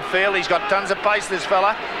Belcher midfield. He's got tons of pace, this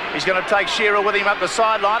fella. He's going to take Shearer with him up the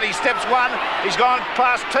sideline. He steps 1, he's gone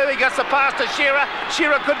past 2, he gets the pass to Shearer.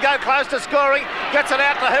 Shearer could go close to scoring, gets it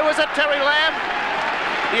out to who is it? Terry Lamb.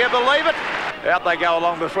 Do you believe it? Out they go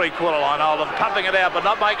along the three-quarter line, Oldham pumping it out but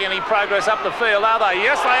not making any progress up the field, are they?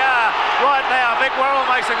 Yes, they are. Right now, Mick Worrell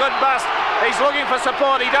makes a good bust. He's looking for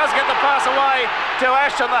support. He does get the pass away to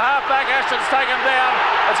Ashton, the halfback. Ashton's taken down.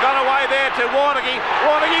 It's gone away there to Warneke.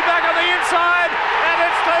 Warneke back on the inside, and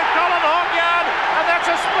it's to Colin Hawkyard, and that's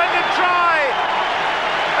a splendid try.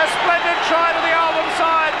 A splendid try to the Oldham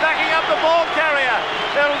side, backing up the ball carrier.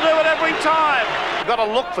 They'll do it every time. You've got to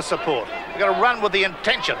look for support. You've got to run with the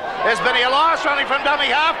intention. There's Benny Elias running from dummy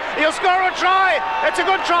half. He'll score a try. It's a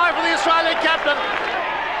good try for the Australian captain.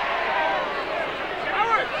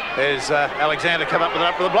 There's Alexander come up with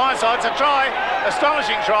the blind side. It's a try.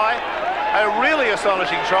 Astonishing try. A really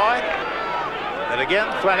astonishing try. And again,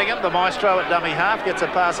 Flanagan, the maestro at dummy half, gets a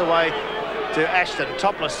pass away to Ashton.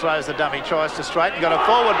 Topless throws the dummy, tries to straighten. Got a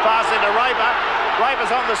forward pass into Raper.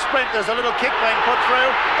 Raper's on the sprint. There's a little kick being put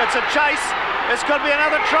through. It's a chase. This could be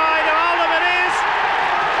another try to Oldham. It is.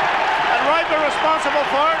 And Raper responsible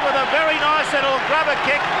for it with a very nice little grabber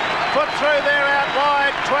kick put through there out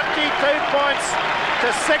wide. 22 points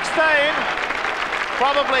to 16.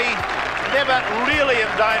 Probably never really in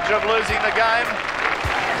danger of losing the game.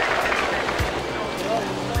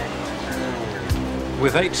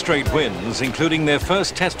 With 8 straight wins, including their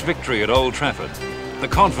first Test victory at Old Trafford, the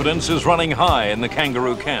confidence is running high in the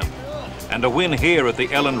Kangaroo camp. And a win here at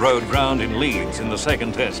the Ellen Road ground in Leeds in the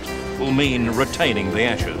second Test will mean retaining the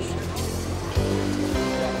Ashes.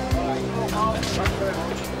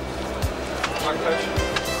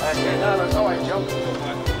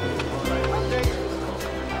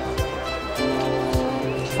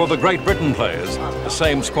 For the Great Britain players, the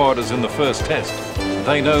same squad as in the first Test,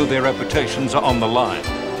 they know their reputations are on the line.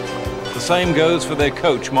 The same goes for their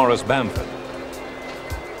coach, Maurice Bamford.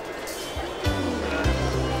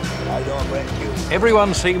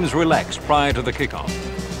 Everyone seems relaxed prior to the kickoff,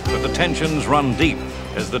 but the tensions run deep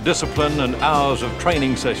as the discipline and hours of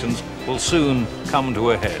training sessions will soon come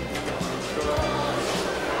to a head.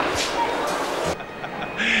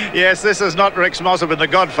 Yes, this is not Rex Mossop in The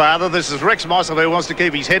Godfather. This is Rex Mossop who wants to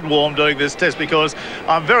keep his head warm doing this test, because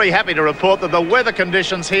I'm very happy to report that the weather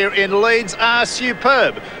conditions here in Leeds are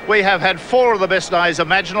superb. We have had 4 of the best days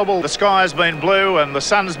imaginable. The sky has been blue and the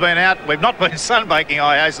sun's been out. We've not been sunbaking,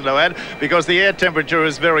 I hasten to add, because the air temperature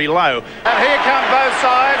is very low. And here come both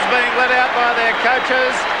sides being led out by their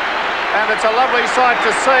coaches. And it's a lovely sight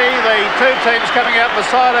to see the 2 teams coming out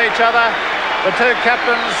beside each other. The 2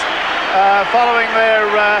 captains following their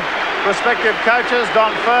respective coaches.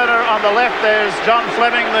 Don Ferner on the left. There's John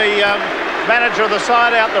Fleming, the manager of the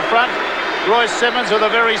side, out the front. Royce Simmons with a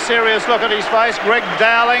very serious look at his face. Greg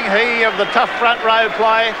Dowling, he of the tough front row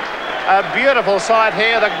play. A beautiful sight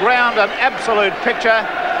here. The ground an absolute picture.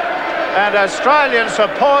 And Australian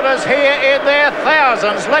supporters here in their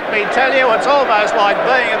thousands. Let me tell you, it's almost like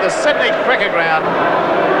being at the Sydney Cricket Ground.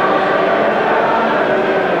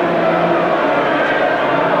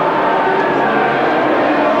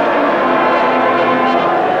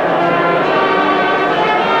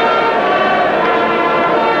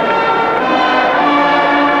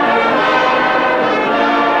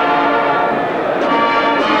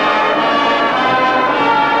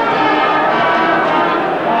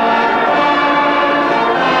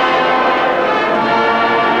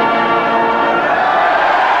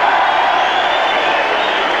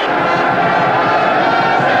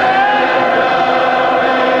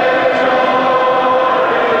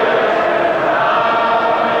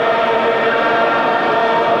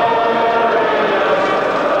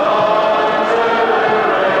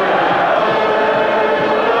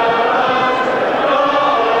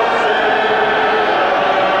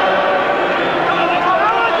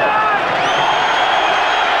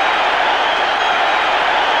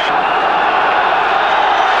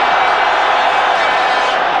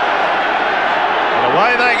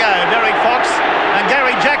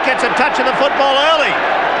 Gets a touch of the football early.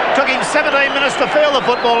 Took him 17 minutes to feel the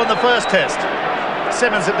football in the first test.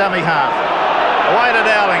 Simmons at dummy half. Away to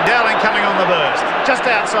Dowling. Dowling coming on the burst. Just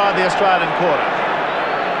outside the Australian quarter.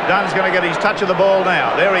 Dunn's going to get his touch of the ball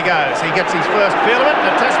now. There he goes. He gets his first feel of it in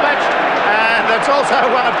a test match. And it's also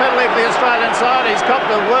won a penalty for the Australian side. He's got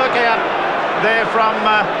the work out there from,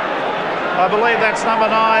 I believe that's number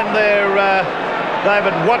 9 there,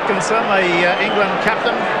 David Watkinson, the England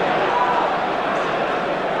captain.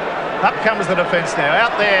 Up comes the defence now, out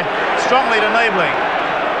there strongly to Niebling.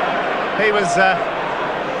 He was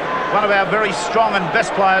one of our very strong and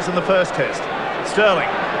best players in the first test. Sterling,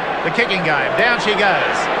 the kicking game, down she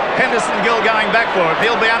goes. Henderson Gill going back for it,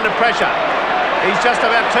 he'll be under pressure. He's just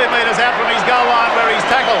about 2 metres out from his goal line where he's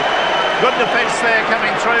tackled. Good defence there coming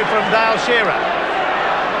through from Dale Shearer.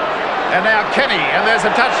 And now Kenny, and there's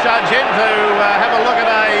a touch judge in to have a look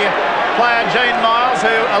at a player, Gene Miles,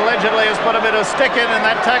 who allegedly has put a bit of stick in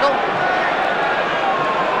that tackle.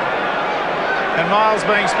 And Miles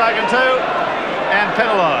being spoken to and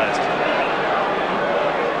penalised.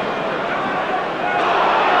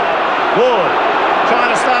 Ward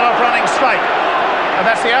trying to start off running straight, and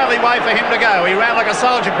that's the only way for him to go. He ran like a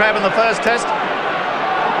soldier crab in the first test.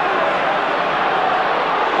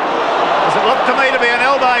 Does it look to me to be an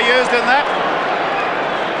elbow used in that?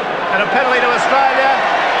 And a penalty to Australia,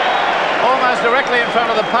 almost directly in front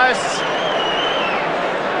of the posts.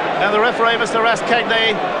 And the referee, Mr.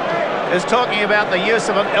 Rascagney, is talking about the use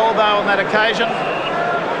of an elbow on that occasion.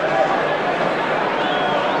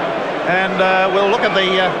 And we'll look at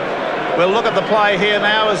the play here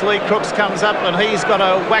now as Lee Crooks comes up, and he's got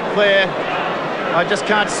a whack there. I just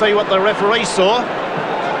can't see what the referee saw,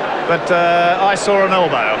 but I saw an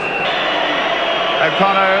elbow.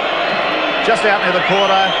 O'Connor just out near the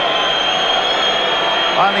quarter,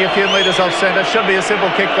 only a few metres off centre. Should be a simple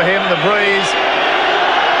kick for him. The breeze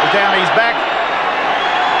is down his back.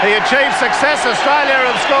 He achieved success. Australia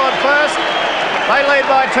have scored first. They lead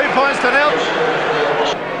by 2 points to 0.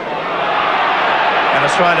 And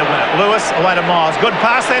Australia win it. Lewis away to Miles. Good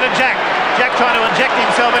pass there to Jack. Jack trying to inject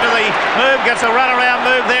himself into the move. Gets a run-around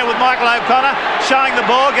move there with Michael O'Connor. Showing the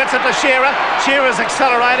ball. Gets it to Shearer. Shearer's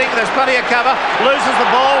accelerating. There's plenty of cover. Loses the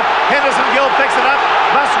ball. Henderson-Gill picks it up.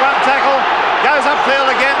 Busts one tackle. Goes upfield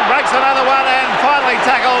again. Breaks another one. And finally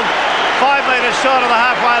tackled 5 metres short of the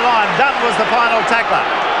halfway line. Dunn was the final tackler.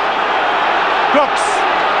 Crooks.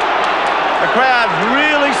 The crowd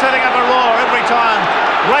really setting up a roar every time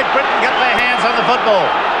Great Britain get their hands on the football.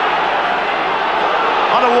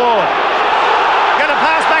 On to Ward. Get a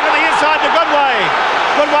pass back on the inside to Goodway.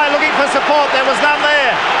 Goodway looking for support. There was none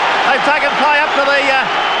there. They've taken play up to the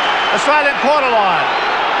Australian quarter line.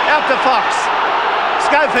 Out to Fox.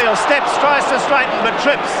 Schofield steps, tries to straighten, but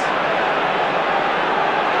trips.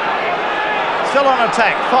 Still on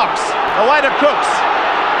attack. Fox. Away to Crooks.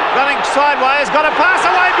 Running sideways. Got a pass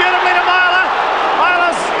away beautifully to Myler.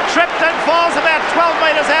 Myler's tripped and falls about 12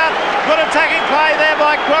 metres out. Good attacking play there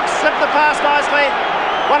by Crooks. Slipped the pass nicely.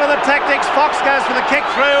 One of the tactics. Fox goes for the kick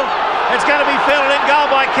through. It's going to be fielded in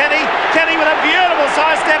goal by Kenny. Kenny with a beautiful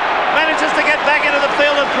sidestep manages to get back into the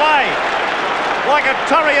field of play. Like a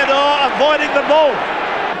toreador avoiding the ball.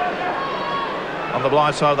 On the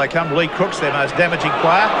blind side they come. Lee Crooks, their most damaging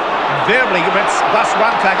player. Invariably busts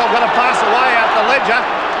one tackle. Got to pass away out to Ledger.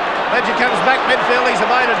 Ledger comes back midfield. He's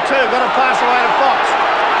evaded two. Got to pass away to Fox.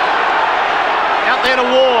 Out there to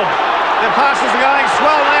Ward. Their passes are going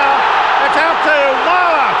swell now. It's out to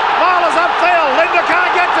Myler. Myler's upfield. Linder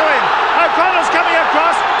can't get to him. O'Connor's coming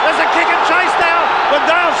across. There's a kick and chase now with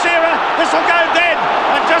Dale Shearer. This will go dead.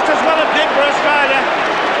 And just as well it did for Australia.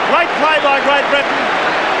 Great play by Great Britain.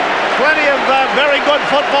 Plenty of very good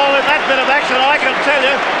football in that bit of action, I can tell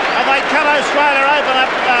you. And they cut Australia open up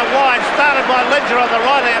wide. Started by Ledger on the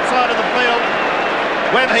right-hand side of the field.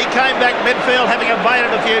 When he came back midfield, having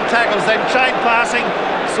evaded a few tackles, then chain passing,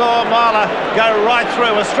 saw Myler go right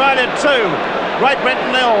through. Australia 2, Great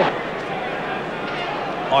Britain 0.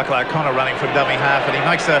 Michael O'Connor running from dummy half, and he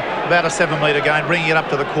makes about a 7-metre gain, bringing it up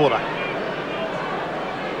to the quarter.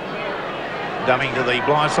 Dumbing to the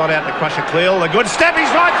blind side out to Crusher Cleal. The good step,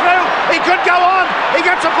 he's right through. He could go on. He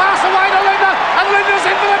gets a pass away to Linder, and Linder's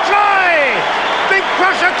in for the try. Big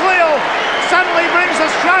Crusher Cleal suddenly brings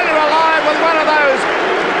Australia alive with one of those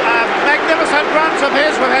magnificent runs of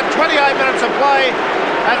his. We've had 28 minutes of play,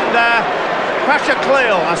 and Crusher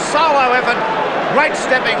Cleal, a solo effort, great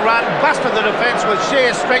stepping run, busted the defence with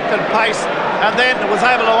sheer strength and pace, and then was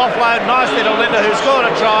able to offload nicely to Linder, who scored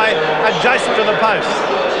a try adjacent to the post.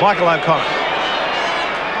 Michael O'Connor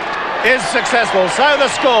is successful, so the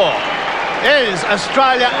score is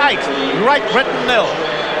Australia 8, Great Britain 0.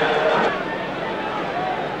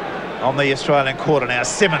 On the Australian quarter now,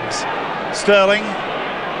 Simmons, Sterling,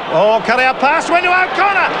 cut out pass, went to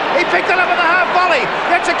O'Connor, he picked it up in the half volley,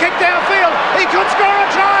 gets a kick downfield, he could score a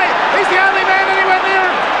try, he's the only man anywhere near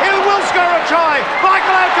him, he will score a try.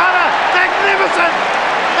 Michael O'Connor,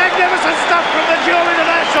 magnificent stuff from the Dual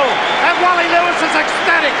International, and Wally Lewis is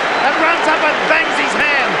ecstatic and runs up and bangs his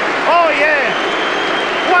hand. Oh yeah,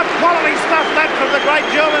 what quality stuff that from the great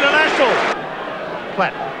Dual International.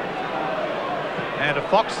 Platt, and a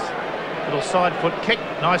Fox, little side foot kick,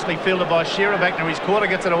 nicely fielded by Shearer, back to his quarter,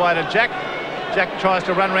 gets it away to Jack. Jack tries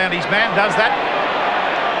to run round his man, does that.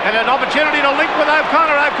 And an opportunity to link with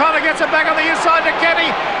O'Connor. O'Connor gets it back on the inside to Kenny.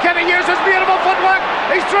 Kenny uses beautiful footwork.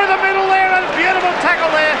 He's through the middle there, and beautiful tackle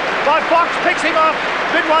there by Fox. Picks him off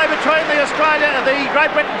midway between the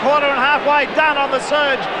Great Britain quarter and halfway. Done on the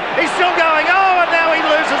surge. He's still going. Oh, and now he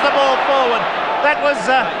loses the ball forward. That was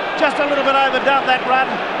just a little bit overdone, that run.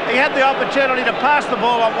 He had the opportunity to pass the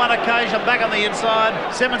ball on one occasion back on the inside.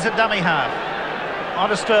 Simmons at dummy half. On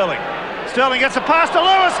to Sterling. Sterling gets a pass to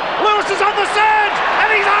Lewis. Lewis is on the surge, and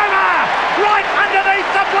he's over! Right underneath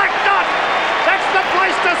the black dot. That's the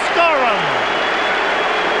place to score him.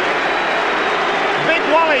 Big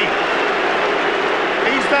Wally.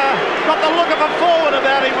 He's got the look of a forward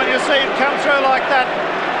about him when you see him come through like that.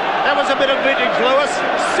 That was a bit of vintage, Lewis.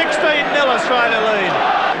 16-0 Australia lead.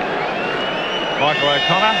 Michael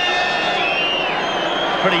O'Connor.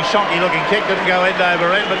 Pretty shonky looking kick, didn't go end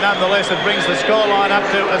over end, but nonetheless it brings the scoreline up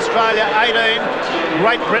to Australia 18,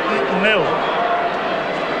 Great Britain 0.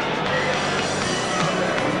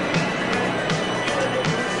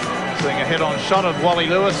 Seeing a head-on shot of Wally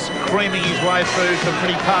Lewis, creaming his way through some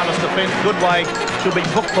pretty parlous defence. Goodway should be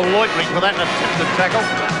booked for loitering for that attempted tackle.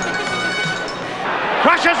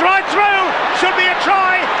 Crushes right through, should be a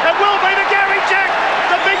try, it will be to Gary Jack.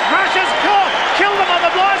 The big Crushers killed them on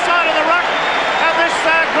the blind side of the ruck. And this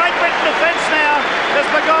Great Britain defence now has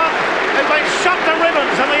been shot to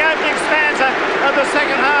ribbons in the opening stanza of the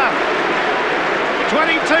second half.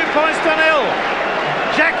 22 points to 0.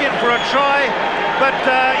 Jack in for a try, but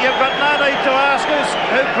you've got no need to ask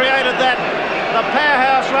who created that. The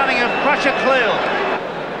powerhouse running of Crusher Cleal.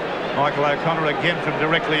 Michael O'Connor again from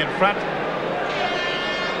directly in front.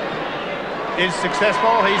 Is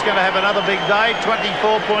successful. He's going to have another big day.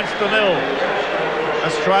 24 points to 0.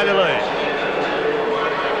 Australia lead.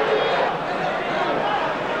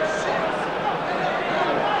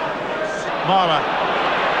 Myler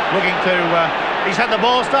looking to, he's had the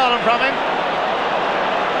ball stolen from him.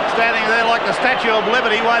 Standing there like the Statue of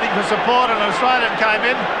Liberty waiting for support, and an Australian came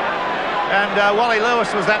in. And Wally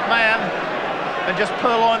Lewis was that man and just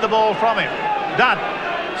purloined the ball from him. Done.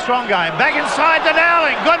 Strong game. Back inside to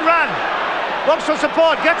Dowling. Good run. Looks for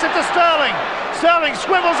support. Gets it to Sterling. Sterling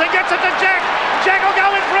swivels and gets it to Jack. Jack will go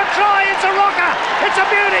in for a try. It's a rocker. It's a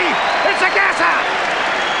beauty. It's a gasser.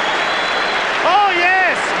 Oh,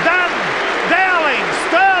 yes. Done. Dowling,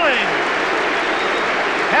 Sterling.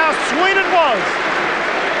 How sweet it was.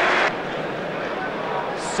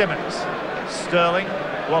 Simmons, Sterling,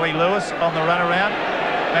 Wally Lewis on the run around.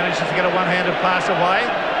 Manages to get a one-handed pass away.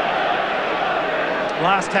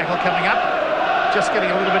 Last tackle coming up. Just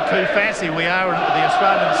getting a little bit too fancy we are on the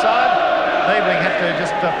Australian side. Niebling had to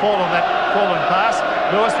just fall on that fallen pass.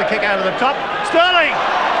 Lewis the kick over the top. Sterling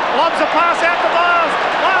lobs a pass out to Miles.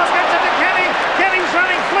 Miles gets it to Kenny. Kenny's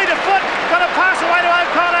running fleet of foot. Got a pass away to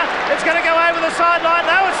O'Connor. It's going to go over the sideline.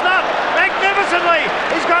 No, it's not. Magnificently.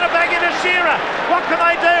 He's got it back into Shearer. What can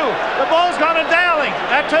they do? The ball's gone to Dowling.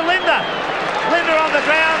 To Linda. Linda on the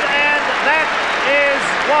ground, and that is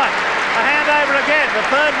what? A handover again. The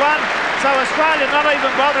third one. So Australia not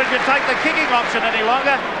even bothering to take the kicking option any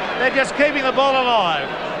longer. They're just keeping the ball alive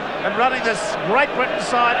and running this Great Britain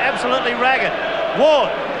side absolutely ragged.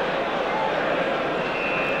 Ward.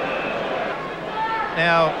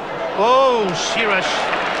 Now, oh, Shearer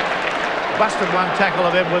busted one tackle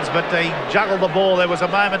of Edwards, but he juggled the ball. There was a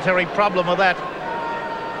momentary problem with that.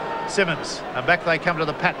 Simmons, and back they come to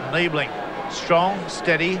the pattern. Niebling, strong,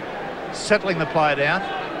 steady, settling the play down.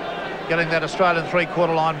 Getting that Australian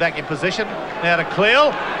three-quarter line back in position. Now to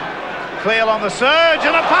Cleal. Cleal on the surge,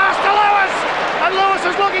 and a pass to Lewis! And Lewis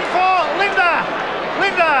is looking for Linda!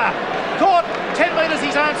 Linda caught 10 metres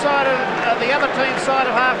his own side of the other team's side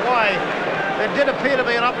of halfway. There did appear to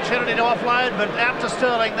be an opportunity to offload, but out to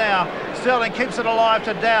Sterling now. Sterling keeps it alive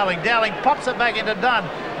to Dowling. Dowling pops it back into Dunn.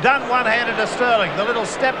 Dunn one-handed to Sterling. The little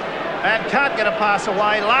step, and can't get a pass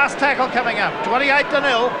away. Last tackle coming up.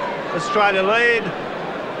 28-0. Australia lead.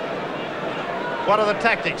 What are the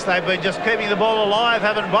tactics? They've been just keeping the ball alive,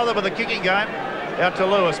 haven't bothered with the kicking game. Out to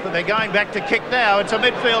Lewis, but they're going back to kick now. It's a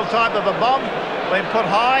midfield type of a bomb. Been put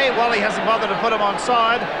high. Wally hasn't bothered to put him on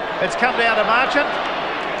side. It's come down to Marchant.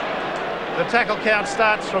 The tackle count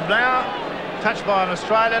starts from now. Touched by an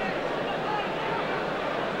Australian.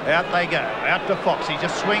 Out they go. Out to Fox. He's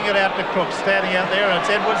just swinging it out to Crooks. Standing out there, and it's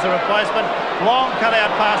Edwards, the replacement. Long cut out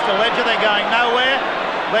pass to Ledger. They're going nowhere.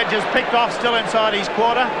 Ledger's picked off, still inside his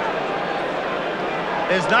quarter.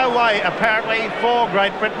 There's no way, apparently, for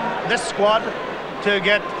Great Britain, this squad, to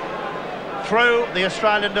get through the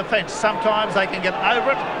Australian defence. Sometimes they can get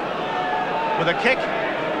over it with a kick,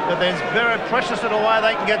 but there's very precious little way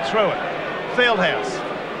they can get through it. Fieldhouse.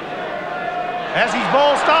 Has his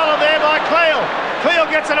ball stolen there by Cleal.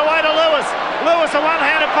 Field gets it away to Lewis. Lewis, a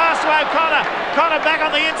one-handed pass to O'Connor. Connor back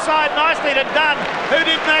on the inside nicely to Dunn, who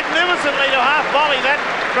did magnificently to half volley that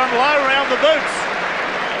from low round the boots.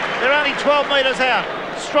 They're only 12 metres out.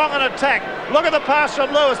 Strong in attack. Look at the pass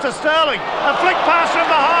from Lewis to Sterling. A flick pass from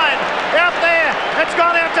behind. Out there. It's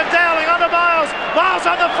gone out to Dowling on to Miles. Miles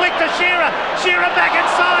on the flick to Shearer. Shearer back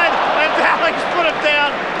inside. And Dowling's put it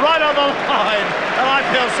down right on the line. And I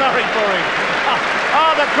feel sorry for him.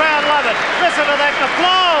 Oh, the crowd love it. Listen to that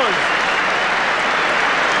applause.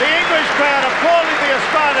 The English crowd applauding the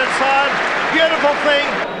Australian side. Beautiful thing.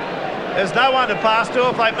 There's no one to pass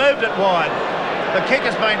to if they moved it wide. The kick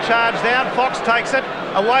has been charged down. Fox takes it.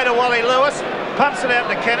 Away to Wally Lewis. Pumps it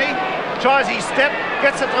out to Kenny. Tries his step.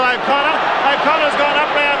 Gets it to O'Connor. O'Connor's gone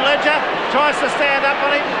up round Ledger. Tries to stand up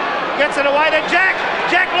on him. Gets it away to Jack.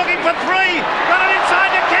 Jack looking for three. Got it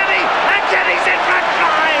inside to Kenny. And Kenny's in front.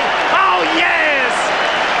 Try. Oh, yes.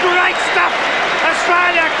 Great stuff.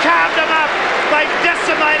 Australia carved them up. They've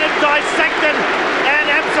decimated, dissected, and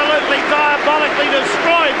absolutely diabolically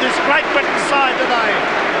destroyed this Great Britain side today.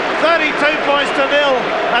 32 points to 0,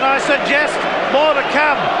 and I suggest more to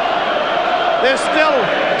come. There's still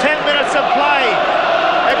 10 minutes of play.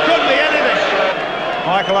 It could be anything.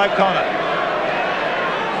 Michael O'Connor.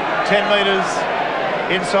 10 metres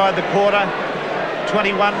inside the quarter.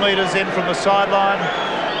 21 metres in from the sideline.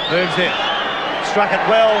 Moves in. Struck it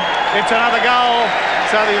well. It's another goal.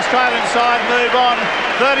 So the Australian side move on.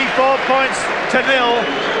 34 points to 0.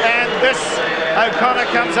 And this O'Connor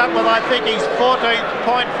comes up with, I think, his 14th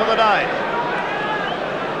point for the day.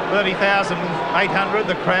 30,800,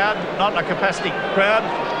 the crowd, not a capacity crowd.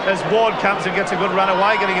 As Ward comes and gets a good run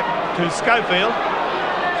away, getting it to Schofield.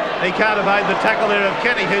 He can't evade the tackle there of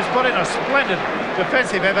Kenny, who's put in a splendid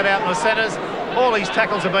defensive effort out in the centres. All his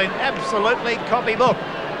tackles have been absolutely copybook.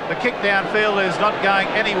 The kick downfield is not going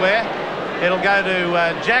anywhere. It'll go to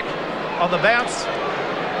Jack on the bounce.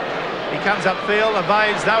 He comes upfield,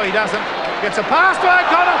 evades. No, he doesn't. Gets a pass to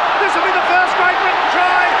O'Connor. This will be the first Great Britain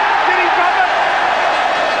try. Did he drop it?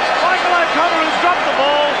 Michael O'Connor has dropped the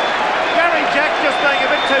ball. Gary Jack just being a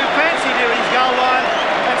bit too fancy near his goal line.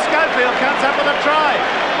 And Schofield comes up with a try.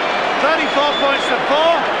 34 points to 4.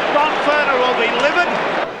 Ron Ferner will be livid.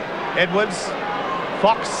 Edwards,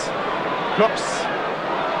 Fox, Crooks.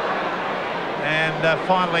 And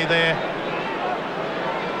finally there,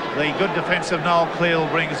 the good defence of Noel Cleal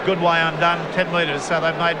brings Goodway undone, 10 metres, so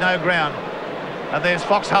they've made no ground. And there's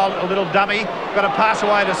Foxhold, a little dummy, got a pass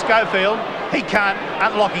away to Schofield. He can't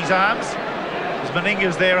unlock his arms. There's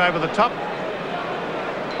Meninga's there over the top.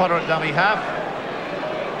 Potter at dummy half.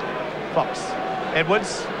 Fox.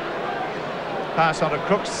 Edwards. Pass on to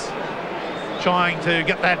Crooks. Trying to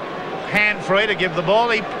get that hand free to give the ball.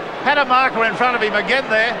 He had a marker in front of him again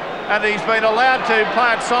there, and he's been allowed to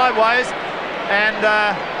play it sideways. And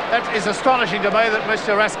that is astonishing to me that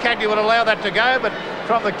Mr. Rascagni would allow that to go, but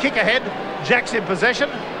from the kick ahead, Jack's in possession.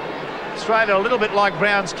 Australia a little bit like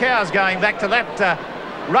Brown's Cows going back to that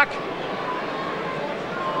ruck.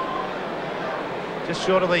 Just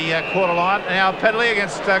short of the quarter line. Now a penalty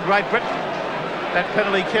against Great Britain. That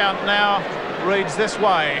penalty count now reads this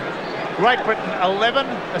way. Great Britain 11,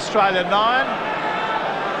 Australia 9.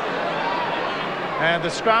 And the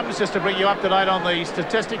scrums, just to bring you up to date on the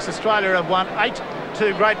statistics, Australia have won 8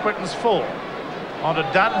 to Great Britain's 4. On to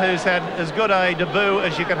Dunn, who's had as good a debut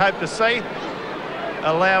as you could hope to see,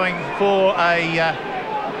 allowing for a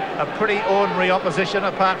pretty ordinary opposition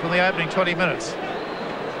apart from the opening 20 minutes.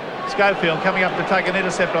 Schofield coming up to take an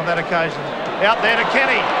intercept on that occasion. Out there to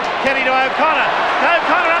Kenny. Kenny to O'Connor.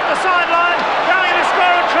 O'Connor up the sideline, going to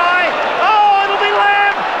score a try. Oh, it'll be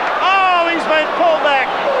Lamb. Oh, he's been pulled back.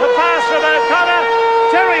 The pass from O'Connor.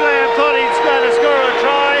 Terry Lamb thought he's going to score a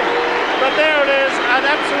try, but there it is, an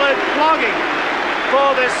absolute flogging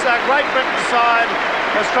for this Great Britain side.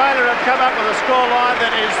 Australia have come up with a scoreline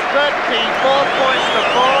that is 34 points to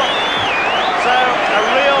 4. So a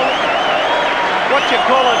real, what you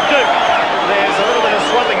call a duke. There's a little bit of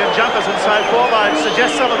swapping of jumpers and so forth. I'd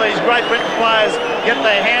suggest some of these Great Britain players get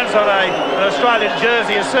their hands on an Australian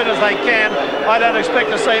jersey as soon as they can. I don't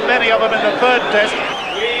expect to see many of them in the third test.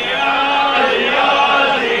 We are the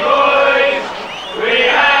Aussie boys. We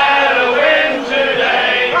had a win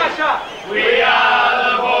today. Russia. We are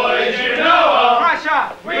the boys you know of.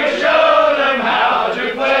 Russia. We show them how to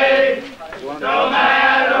play. No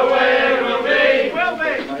matter where we'll be.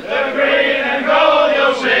 The green and gold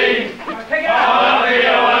you'll see. I'll be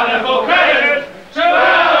a wonderful credit to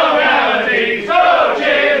our gravity. So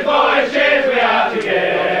cheers, boys, cheers, we are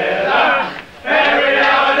together. Every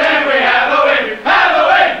now and then we have a win. Have a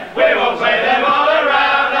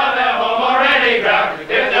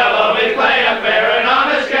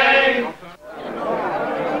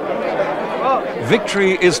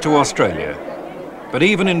Victory is to Australia, but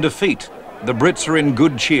even in defeat, the Brits are in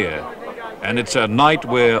good cheer, and it's a night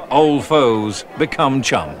where old foes become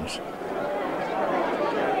chums.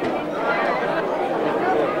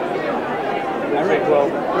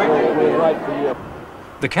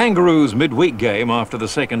 The Kangaroos' midweek game after the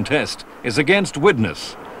second test is against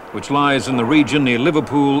Widnes, which lies in the region near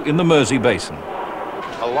Liverpool in the Mersey Basin.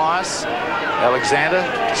 Elias, Alexander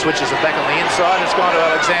switches it back on the inside. It's gone to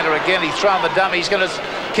Alexander again. He's thrown the dummy. He's going to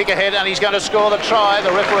kick ahead and he's going to score the try.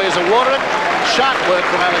 The referee has awarded it. Sharp work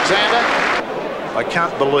from Alexander. I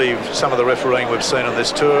can't believe some of the refereeing we've seen on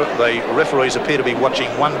this tour. The referees appear to be watching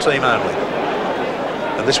one team only.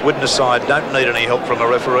 And this Widnes side don't need any help from a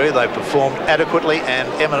referee. They've performed adequately and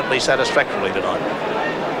eminently satisfactorily tonight.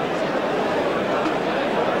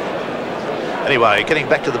 Anyway, getting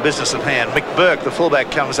back to the business at hand, Mick Burke, the fullback,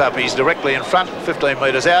 comes up. He's directly in front, 15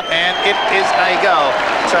 metres out, and it is a goal.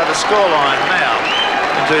 So the scoreline now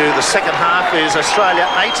into the second half is Australia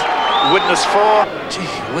 8, Widnes 4. Gee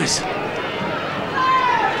whiz.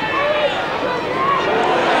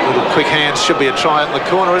 Little quick hands, should be a try in the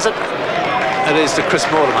corner, is it? It is to Chris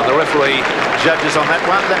Mortimer. The referee judges on that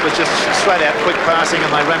one. That was just straight out quick passing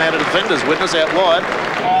and they ran out of defenders. Widnes out wide.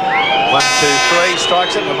 1, 2, 3,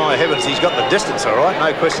 strikes it. Oh, my heavens, he's got the distance, all right.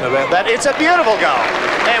 No question about that. It's a beautiful goal.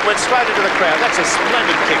 And went straight into the crowd. That's a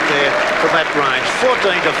splendid kick there from that range.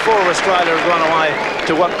 14-4, Australia have gone away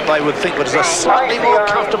to what they would think was a slightly more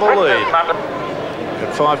comfortable lead.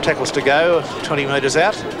 Got 5 tackles to go, 20 metres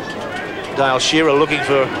out. Dale Shearer looking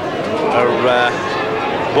for a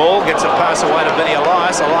ball, gets a pass away to Benny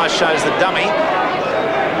Elias. Elias shows the dummy.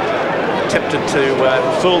 Attempted to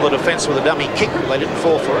fool the defence with a dummy kick. They didn't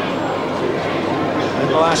fall for it. In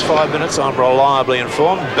the last 5 minutes, I'm reliably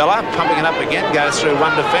informed. Bella pumping it up again, goes through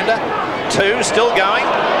one defender. 2, still going.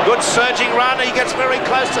 Good surging run. He gets very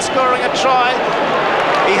close to scoring a try.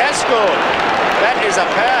 He has scored. That is a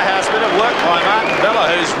powerhouse bit of work by Martin Bella,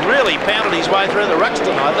 who's really pounded his way through the rucks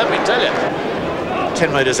tonight, let me tell you.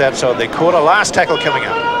 10 metres outside their quarter. Last tackle coming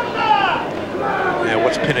up. Now,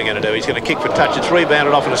 what's Pinner going to do? He's going to kick for touch. It's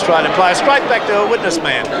rebounded off an Australian player. Straight back to a Widnes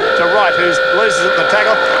man. To Wright, who loses it in the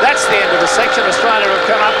tackle. That's the end of the section. Australia have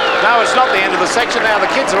come up. No, it's not the end of the section. Now the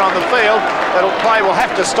kids are on the field. That'll play will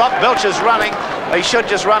have to stop. Belcher's running. He should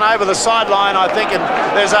just run over the sideline, I think. And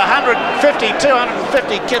there's 150,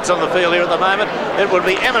 250 kids on the field here at the moment. It would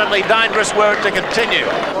be eminently dangerous were it to continue.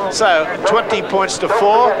 So, 20 points to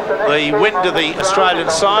 4. The win to the Australian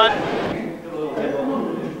side.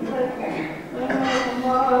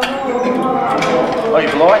 Oh,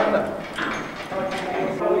 you've liked them.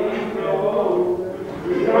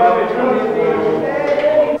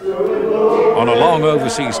 On a long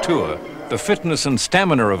overseas tour, the fitness and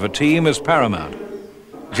stamina of a team is paramount.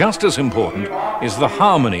 Just as important is the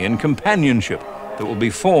harmony and companionship that will be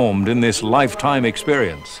formed in this lifetime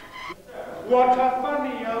experience. What a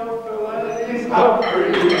funny old fella is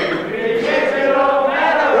Humphrey. He gets it all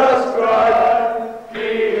matter of strife. He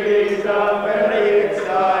is a very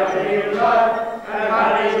exciting life, and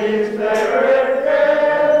honey is favorite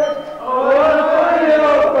game. Oh, what a funny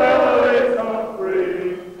old fella is Humphrey.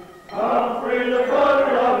 Humphrey the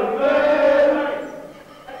fun-loving man.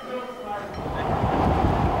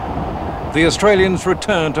 The Australians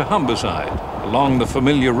return to Humberside along the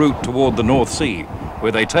familiar route toward the North Sea,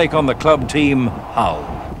 where they take on the club team Hull.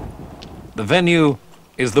 The venue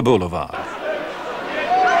is the Boulevard.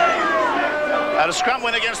 A scrum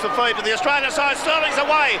win against the feet to the Australian side. Sterling's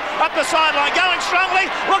away, up the sideline, going strongly.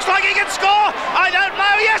 Looks like he can score. I don't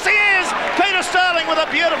know. Yes, he is. Peter Sterling with a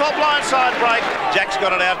beautiful blindside break. Jack's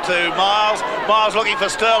got it out to Miles. Miles looking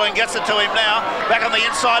for Sterling, gets it to him now. Back on the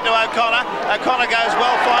inside to O'Connor. O'Connor goes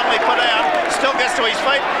well, finally put out. Still gets to his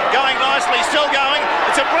feet, going nicely, still going.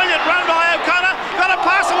 It's a brilliant run by O'Connor. Got a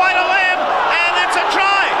pass away to Lamb, and it's a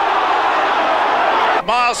try.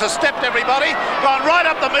 Miles has stepped everybody, gone right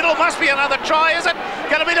up the middle. Must be another try, is it?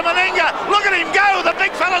 Going to be to Meninga. Look at him go. The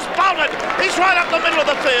big fella's bolted. He's right up the middle of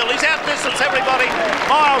the field. He's outdistanced everybody.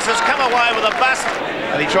 Miles has come away with a bust.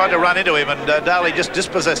 And he tried to run into him, and Daly just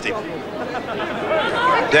dispossessed him.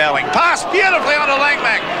 Dowling pass beautifully onto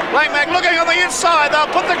Langmack. Langmack looking on the inside. They'll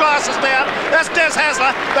put the glasses down. That's Des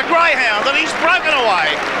Hasler, the greyhound, and he's broken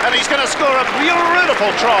away. And he's going to score a beautiful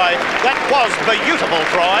try. That was a beautiful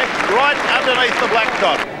try, right underneath the black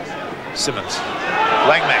dot. Simmons,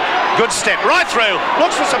 Langmack, good step, right through.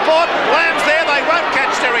 Looks for support. Lamb's there. They won't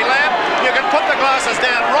catch Terry Lamb. You can put the glasses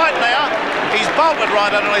down right now. He's bolted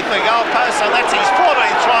right underneath the goal post, so that's his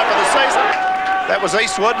 14th try for the season. That was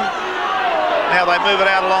Eastwood. Now they move it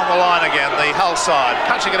out along the line again, the Hull side,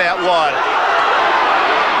 punching it out wide.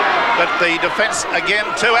 but the defence again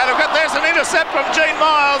too out of it. There's an intercept from Gene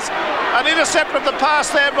Miles, an intercept from the pass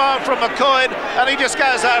there from McCoy, and he just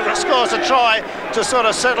goes over and scores a try to sort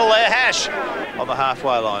of settle their hash on the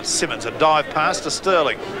halfway line. Simmons, a dive pass to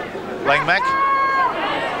Sterling. Langmack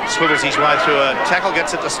swivels his way through a tackle,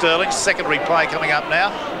 gets it to Sterling. Secondary play coming up now.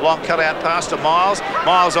 Long cut-out pass to Miles.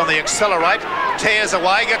 Miles on the accelerate, tears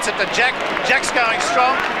away, gets it to Jack. Jack's going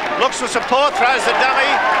strong, looks for support, throws the dummy.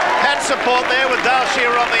 Had support there with Dale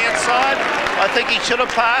Shearer on the inside. I think he should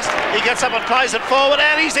have passed. He gets up and plays it forward,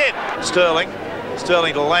 and he's in.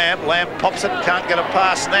 Sterling to Lamb. Lamb pops it, can't get a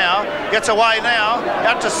pass now. Gets away now,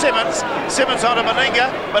 out to Simmons. Simmons onto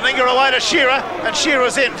Meninga. Meninga away to Shearer, and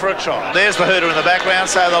Shearer's in for a try. There's the hooter in the background,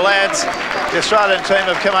 so the lads, the Australian team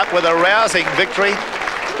have come up with a rousing victory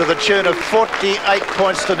to the tune of 48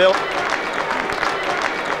 points to 0.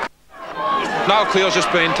 Noel Cleo's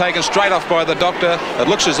just been taken straight off by the doctor. It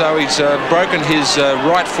looks as though he's broken his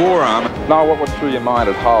right forearm. Noel, what went through your mind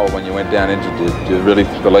at Hull when you went down injured? Did you really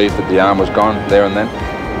believe that the arm was gone there and then?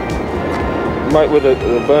 Mate, with the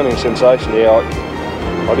burning sensation, yeah,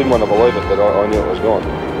 I didn't want to believe it, but I knew it was gone.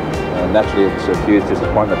 Naturally, it's a huge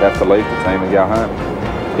disappointment to have to leave the team and go home.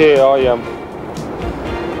 Yeah,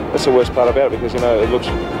 that's the worst part about it, because, you know, it looks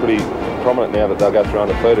pretty prominent now that they'll go through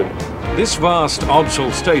undefeated. This vast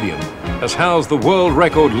Odsal Stadium has housed the world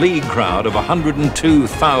record league crowd of 102,000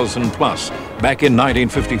 plus back in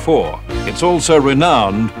 1954. It's also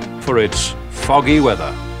renowned for its foggy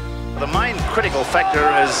weather. The main critical factor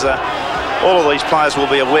is all of these players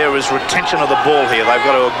will be aware is retention of the ball here. They've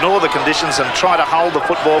got to ignore the conditions and try to hold the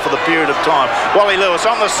football for the period of time. Wally Lewis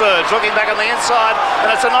on the surge, looking back on the inside,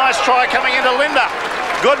 and it's a nice try coming into Linda.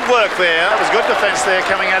 Good work there. That was good defence there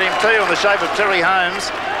coming at him too, in the shape of Terry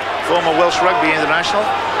Holmes, former Welsh Rugby international.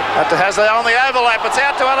 Out to Hasley on the overlap. It's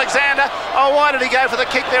out to Alexander. Oh, why did he go for the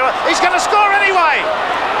kick there? He's going to score anyway.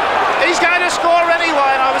 He's going to score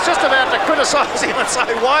anyway. And I was just about to criticise him and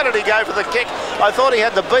say, why did he go for the kick? I thought he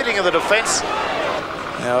had the beating of the defence.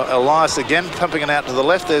 Now, Elias again pumping it out to the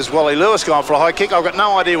left. There's Wally Lewis going for a high kick. I've got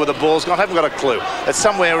no idea where the ball's gone. I haven't got a clue. It's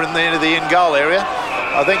somewhere in the end of the in-goal area.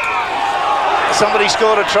 I think somebody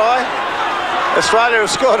scored a try. Australia have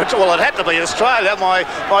scored a try. Well, it had to be Australia. My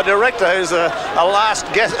director, who's a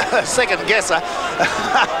second guesser,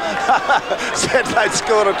 said they'd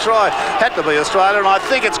scored a try. Had to be Australia, and I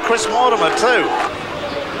think it's Chris Mortimer too.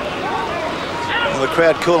 The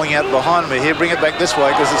crowd cooling out behind me here. Bring it back this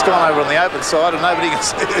way, because it's gone over on the open side and nobody can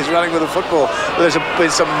see who's running with the football. There's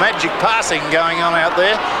been some magic passing going on out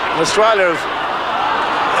there. And Australia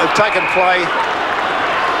have taken play.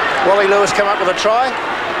 Wally Lewis come up with a try.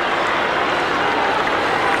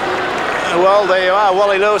 Well, there you are.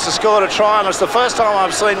 Wally Lewis has scored a try, and it's the first time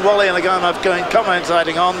I've seen Wally in the game I've been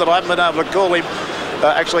commentating on that I haven't been able to call him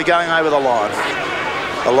actually going over the line.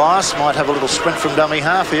 Elias might have a little sprint from dummy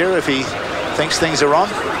half here if he thinks things are on.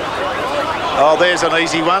 Oh, there's an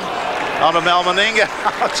easy one. On to Mal Meninga.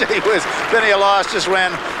 Oh, gee whiz. Benny Elias just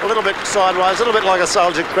ran a little bit sideways, a little bit like a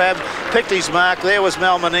soldier crab. Picked his mark. There was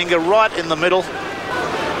Mal Meninga right in the middle.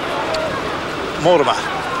 Mortimer.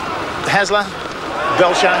 Hasler.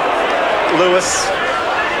 Belcher. Lewis.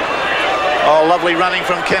 Oh, lovely running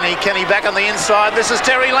from Kenny. Kenny back on the inside. This is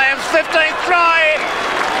Terry Lamb's 15th try.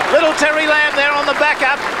 Little Terry Lamb there on the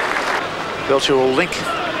backup. Belcher will link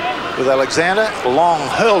with Alexander. Long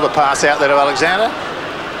hurled a pass out there to Alexander.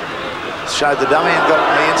 Showed the dummy and got it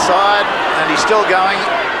on the inside, and he's still going.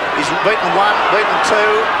 He's beaten one, beaten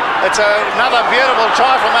two. It's another beautiful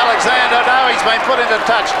try from Alexander. No, he's been put into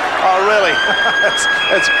touch. Oh, really?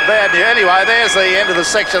 it's bad news. Anyway, there's the end of the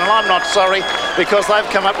section, and I'm not sorry, because they've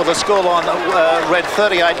come up with a scoreline that read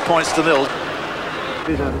 38 points to 0.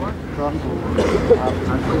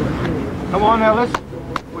 Come on, Ellis.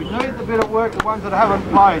 We need the bit of work, the ones that haven't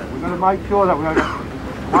played. We're going to make sure that we're going to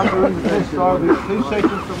one room this side, there's 2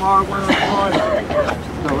 sessions tomorrow, 1 on Friday.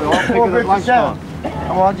 So we'll all pick it at lunchtime.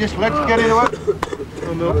 Come on, just let's get into it.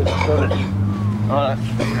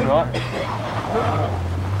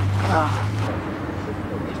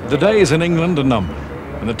 The days in England are numbered,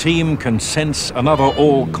 and the team can sense another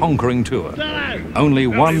all-conquering tour. Only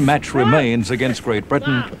one match remains against Great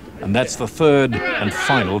Britain, and that's the third and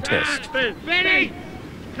final test. Benny!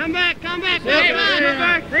 Come back! Come back! Come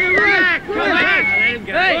back! Come back! Come back!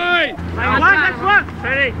 Hey! Let's work!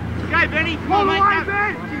 Benny! Go, Benny! Come on,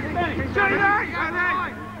 mate!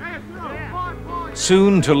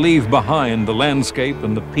 Soon to leave behind the landscape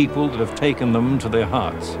and the people that have taken them to their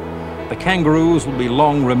hearts, the Kangaroos will be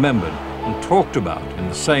long remembered and talked about in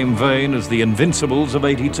the same vein as the Invincibles of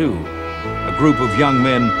 '82, a group of young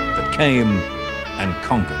men that came and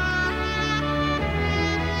conquered.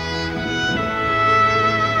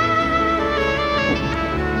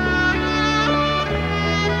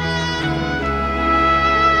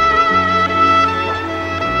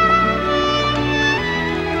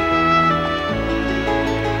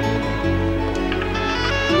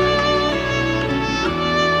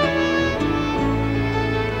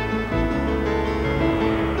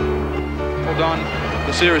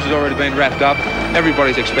 series has already been wrapped up.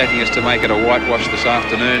 Everybody's expecting us to make it a whitewash this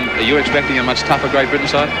afternoon. Are you expecting a much tougher Great Britain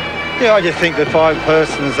side? Yeah, I just think the 5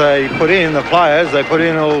 persons they put in, the players they put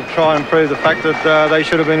in, will try and prove the fact that they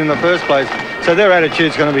should have been in the first place. So their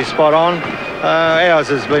attitude's going to be spot on. Ours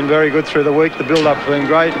has been very good through the week. The build-up's been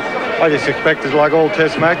great. I just expect it's like all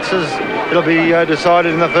test matches. It'll be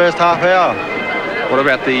decided in the first half hour. What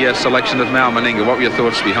about the selection of Mal Meninga? What were your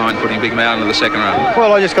thoughts behind putting Big Mal into the second row?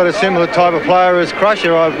 Well, I just got a similar type of player as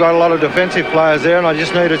Crusher. I've got a lot of defensive players there, and I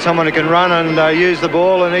just needed someone who can run and use the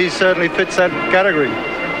ball, and he certainly fits that category.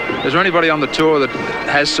 Is there anybody on the tour that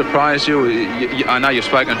has surprised you? I know you've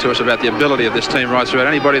spoken to us about the ability of this team right throughout.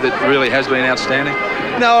 Anybody that really has been outstanding?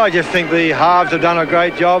 No, I just think the halves have done a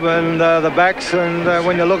great job, and the backs, and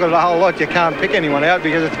when you look at the whole lot, you can't pick anyone out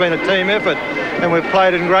because it's been a team effort, and we've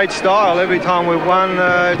played in great style. Every time we've won,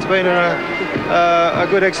 it's been a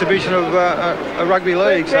good exhibition of a rugby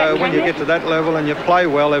league. So when you get to that level and you play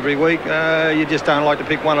well every week, you just don't like to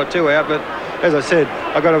pick 1 or 2 out. But as I said,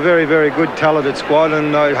 I've got a very, very good talented squad,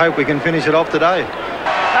 and I hope we can finish it off today.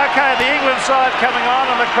 Okay, the England side coming on,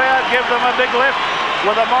 and the crowd give them a big lift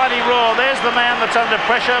with a mighty roar. There's the man that's under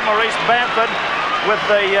pressure, Maurice Bamford, with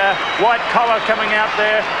the white collar coming out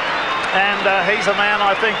there. And he's a man,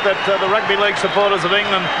 I think, that the Rugby League supporters of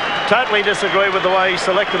England totally disagree with the way he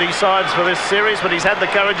selected his sides for this series, but he's had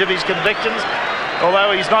the courage of his convictions.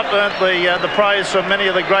 Although he's not earned the praise from many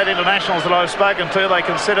of the great internationals that I've spoken to, they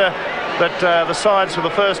consider that the sides for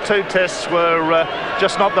the first 2 tests were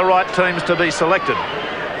just not the right teams to be selected.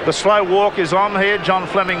 The slow walk is on here. John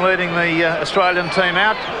Fleming leading the Australian team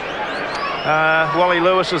out. Wally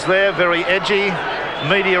Lewis is there, very edgy.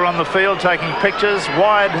 Media on the field taking pictures.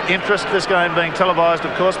 Wide interest, this game being televised,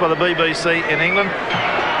 of course, by the BBC in England.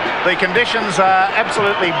 The conditions are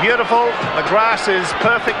absolutely beautiful. The grass is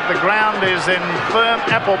perfect. The ground is in firm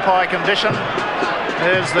apple pie condition.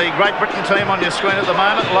 There's the Great Britain team on your screen at the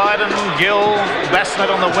moment. Lydon, Gill, Bassnett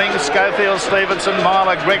on the wings, Schofield, Stevenson,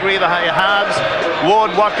 Myler, Gregory, the halves, Ward,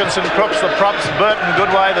 Watkinson, Crooks, the props, Burton,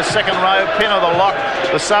 Goodway, the second row, Pinner, the lock,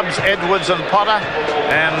 the subs, Edwards and Potter,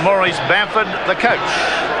 and Maurice Bamford, the coach.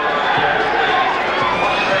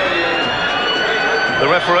 The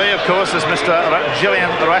referee, of course, is Mr. Gillian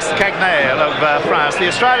Rascagnaire of France. The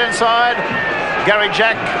Australian side, Gary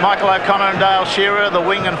Jack, Michael O'Connor and Dale Shearer, the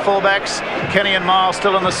wing and fullbacks. Kenny and Miles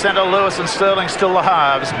still in the centre. Lewis and Sterling still the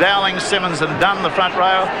halves. Dowling, Simmons and Dunn the front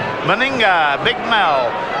row. Meninga, Big Mal,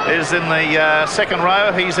 is in the second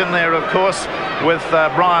row. He's in there, of course, with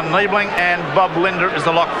Brian Niebling, and Bob Linder is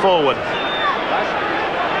the lock forward.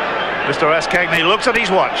 Mr. Rascagnaire looks at his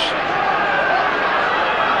watch.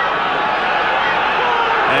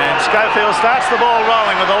 And Schofield starts the ball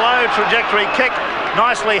rolling with a low trajectory kick.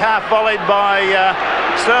 Nicely half volleyed by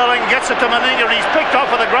Sterling. Gets it to Meninga, and he's picked off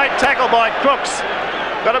with a great tackle by Crooks.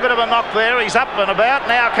 Got a bit of a knock there. He's up and about.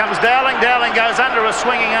 Now comes Dowling. Dowling goes under a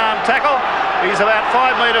swinging arm tackle. He's about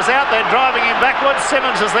 5 metres out. They're driving him backwards.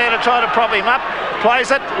 Simmons is there to try to prop him up.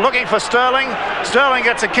 Plays it, looking for Sterling. Sterling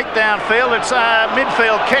gets a kick downfield. It's a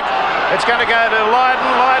midfield kick. It's going to go to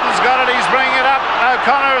Lydon. Lydon's got it. He's bringing it up.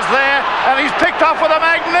 O'Connor is there, and he's picked off with a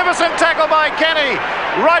magnificent tackle by Kenny.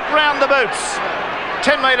 Right round the boots.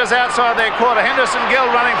 10 metres outside their quarter. Henderson Gill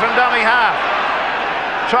running from dummy half.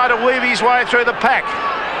 Try to weave his way through the pack.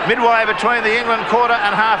 Midway between the England quarter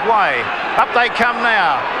and halfway. Up they come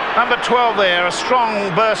now. Number 12 there, a strong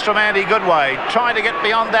burst from Andy Goodway, trying to get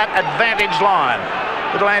beyond that advantage line.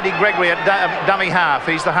 Little Andy Gregory at dummy half.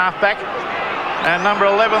 He's the halfback. And number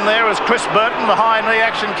 11 there is Chris Burton, the high knee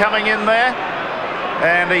action coming in there.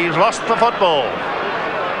 And he's lost the football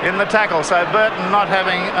in the tackle, so Burton not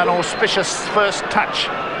having an auspicious first touch.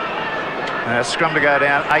 Scrum to go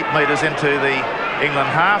down 8 metres into the England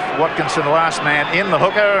half. Watkinson last man in, the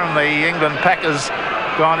hooker, and the England pack has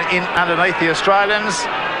gone in underneath the Australians.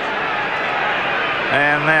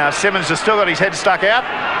 And now Simmons has still got his head stuck out.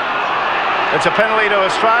 It's a penalty to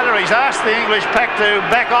Australia. He's asked the English pack to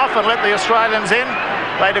back off and let the Australians in.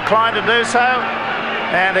 They declined to do so,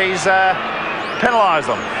 and he's penalised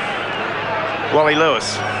them. Wally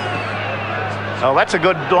Lewis. Oh, that's a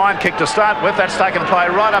good line kick to start with. That's taken play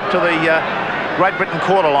right up to the Great Britain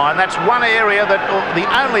quarter line. That's one area that, the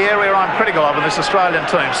only area I'm critical of in this Australian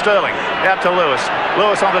team. Sterling out to Lewis.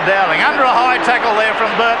 Lewis onto Dowling. Under a high tackle there from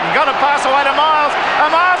Burton. Got a pass away to Miles. And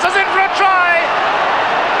Miles is in for a try.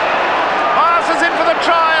 Miles is in for the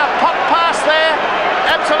try. A pop pass there.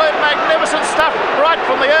 Absolute magnificent stuff right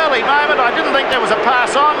from the early moment. I didn't think there was a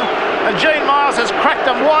pass on. And Gene Miles has cracked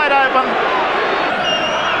them wide open.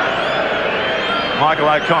 Michael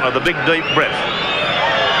O'Connor, the big deep breath.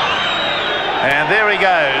 And there he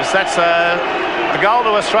goes. That's a The goal to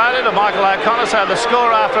Australia, to Michael O'Connor. So the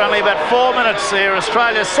score after only about 4 minutes here,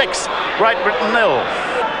 Australia 6, Great Britain 0.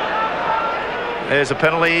 There's a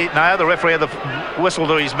penalty. No, the referee had the whistle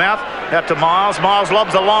to his mouth. Out to Miles. Miles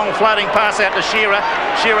lobs a long floating pass out to Shearer.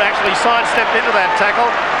 Shearer actually sidestepped into that tackle.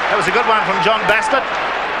 That was a good one from John Bastard.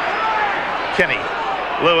 Kenny.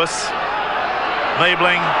 Lewis.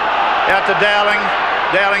 Niebling. Out to Dowling.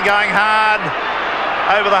 Dowling going hard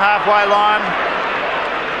over the halfway line.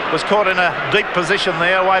 Was caught in a deep position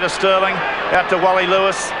there. Away to Sterling. Out to Wally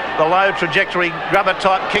Lewis. The low trajectory grubber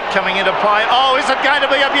type kick coming into play. Oh, is it going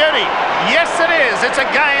to be a beauty? Yes, it is. It's a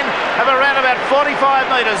gain of around about 45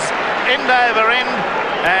 metres end over end,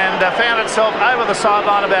 and found itself over the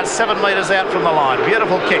sideline about 7 metres out from the line.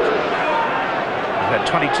 Beautiful kick. We've had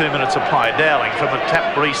 22 minutes of play. Dowling from a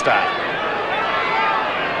tap restart.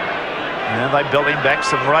 And they built him back.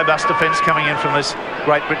 Some robust defence coming in from this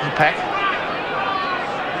Great Britain pack.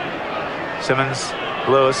 Simmons,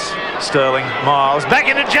 Lewis, Sterling, Miles, back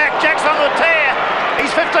into Jack. Jack's on the tear. He's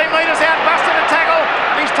 15 metres out, busted a tackle,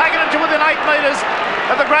 and he's taken it to within 8 metres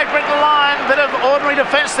of the Great Britain line. Bit of ordinary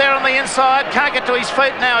defence there on the inside. Can't get to his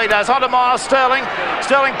feet now. He does. On to Miles, Sterling.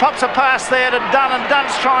 Sterling pops a pass there to Dunn, and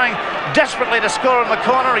Dunn's trying desperately to score in the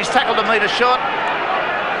corner. He's tackled a metre short.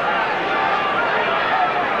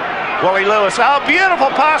 Wally Lewis. Oh, beautiful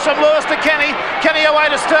pass from Lewis to Kenny. Kenny away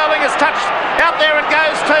to Sterling. It's touched. Out there it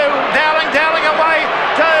goes to Dowling. Dowling away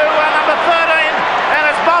to number 13. And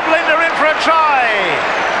it's Bob Linder in for a try.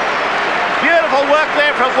 Beautiful work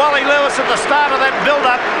there from Wally Lewis at the start of that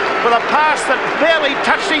build-up with a pass that barely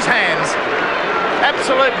touched his hands.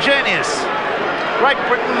 Absolute genius. Great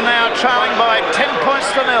Britain now trailing by 10 points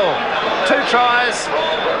to 0. 2 tries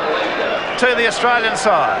to the Australian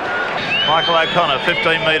side. Michael O'Connor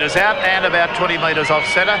 15 metres out and about 20 metres off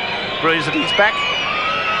centre. Bruise at his back.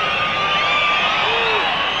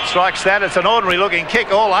 Strikes that. It's an ordinary looking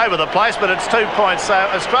kick all over the place, but it's 2 points. So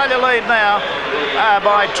Australia lead now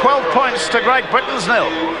by 12 points to Great Britain's 0.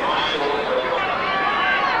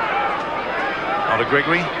 On to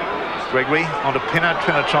Gregory. Gregory on to Pinner.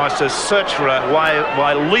 Pinner tries to search for a way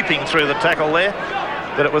by leaping through the tackle there,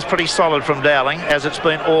 but it was pretty solid from Dowling, as it's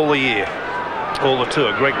been all the year. All the tour.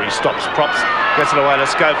 Gregory stops, props, gets it away to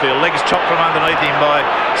Schofield. Legs chopped from underneath him by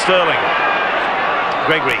Sterling.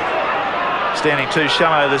 Gregory standing too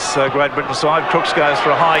shallow, this Great Britain side. Crooks goes for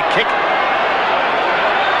a high kick.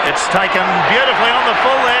 It's taken beautifully on the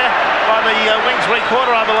full there by the wing three-quarter,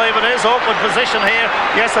 I believe it is. Awkward position here.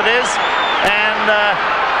 Yes, it is. And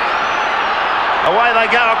away they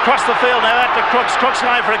go across the field now out to Crooks. Crooks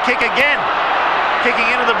going for a kick again. Kicking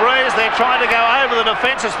into the breeze. They're trying to go over the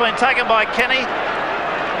defence. It's been taken by Kenny.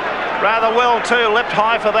 Rather well too. Leapt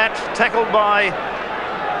high for that. Tackled by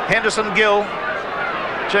Henderson Gill.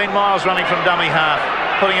 Gene Miles running from dummy half,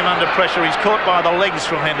 putting him under pressure. He's caught by the legs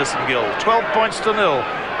from Henderson Gill. 12 points to 0.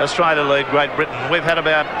 Australia lead Great Britain. We've had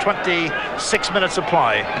about 26 minutes of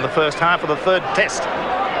play in the first half of the third test.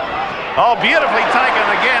 Oh, beautifully taken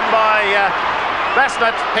again by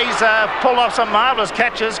Basnett. He's pulled off some marvellous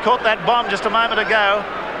catches, caught that bomb just a moment ago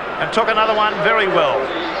and took another one very well.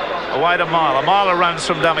 Away to Myler. Myler runs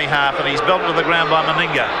from dummy half and he's belted to the ground by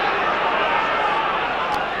Meninga.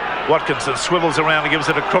 Watkinson swivels around and gives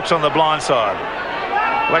it to Crooks on the blind side.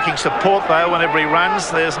 Lacking support though whenever he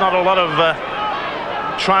runs. There's not a lot of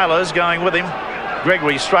trailers going with him.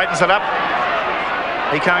 Gregory straightens it up.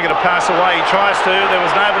 He can't get a pass away. He tries to. There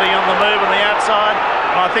was nobody on the move on the outside.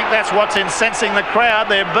 And I think that's what's incensing the crowd.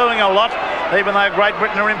 They're booing a lot, even though Great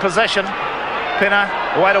Britain are in possession. Pinner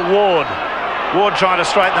away to Ward. Ward trying to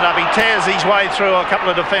straighten it up. He tears his way through a couple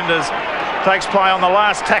of defenders. Takes play on the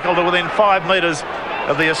last tackle to within 5 metres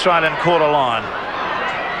of the Australian quarter line.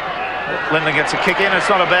 Linden gets a kick in. It's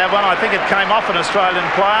not a bad one. I think it came off an Australian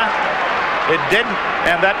player. It did,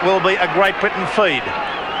 and that will be a Great Britain feed.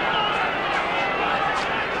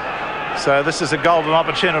 So this is a golden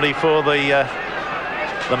opportunity for the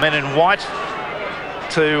men in white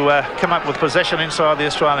to come up with possession inside the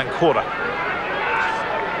Australian quarter.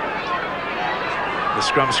 The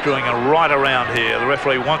scrum screwing right around here. The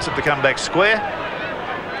referee wants it to come back square.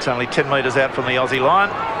 It's only 10 metres out from the Aussie line.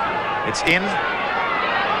 It's in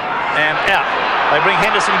and out. They bring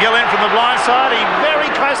Henderson Gill in from the blind side. He's very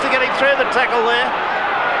close to getting through the tackle there.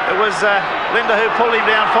 It was Linder who pulled him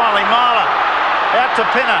down finally. Marler out to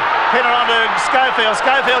Pinner. Pinner onto Schofield.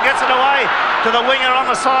 Schofield gets it away to the winger on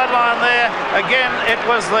the sideline there. Again, it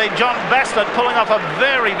was the John Bastard pulling off a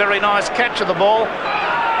very, very nice catch of the ball.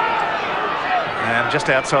 And just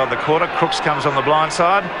outside the quarter, Crooks comes on the blind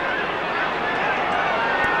side.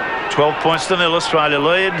 12 points to 0, Australia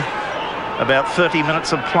lead. About 30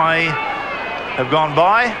 minutes of play have gone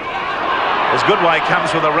by. As Goodway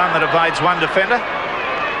comes with a run that evades one defender.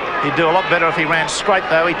 He'd do a lot better if he ran straight,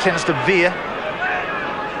 though. He tends to veer.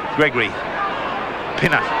 Gregory.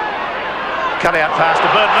 Pinner. Cut out pass to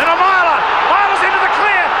Burton. And a Myler! Myler's into the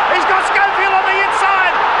clear. He's got Schofield on the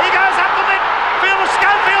inside. He goes up the midfield of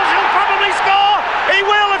Schofield. He'll probably score. He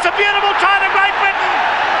will. It's a beautiful try to Great Britain.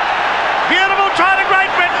 Beautiful try to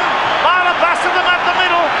Great Britain. Myler busted them up the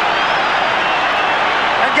middle.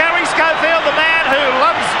 And Gary Schofield, the man who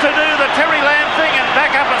loves to do the Terry Lamb thing and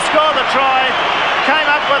back up and score the try, came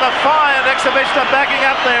up with a fine exhibition of backing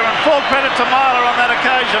up there, and full credit to Myler on that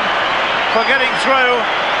occasion for getting through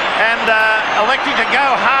and electing to go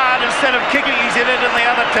hard instead of kicking as he did in the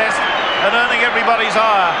other test and earning everybody's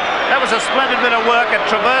ire. That was a splendid bit of work. It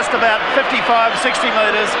traversed about 55, 60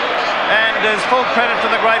 metres and is full credit to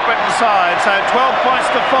the Great Britain side. So 12 points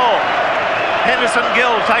to 4. Henderson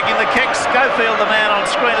Gill taking the kicks. Schofield, the man on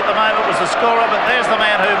screen at the moment, was the scorer, but there's the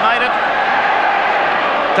man who made it.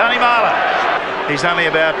 Tony Myler. He's only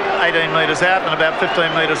about 18 metres out and about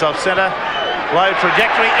 15 metres off centre. Low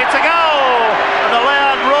trajectory. It's a goal! And the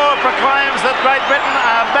loud roar proclaims that Great Britain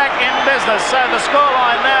are back in business. So the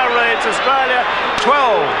scoreline now reads Australia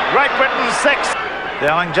 12, Great Britain 6.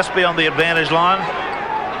 Dowling just beyond the advantage line.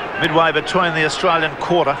 Midway between the Australian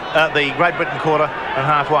quarter, the Great Britain quarter and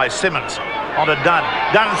halfway. Simmons onto Dunn.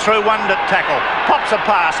 Dunn through one tackle. Pops a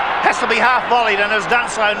pass. Has to be half volleyed and has done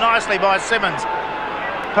so nicely by Simmons.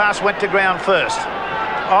 Pass went to ground first.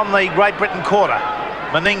 On the Great Britain quarter.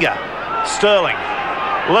 Meninga. Sterling.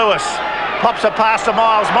 Lewis. Pops a pass to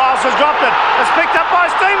Miles. Miles has dropped it. It's picked up by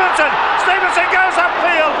Stevenson. Stevenson goes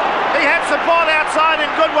upfield. He had support outside in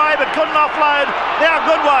Goodway but couldn't offload. Now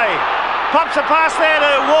Goodway. Pops a pass there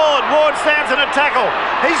to Ward. Ward stands in a tackle.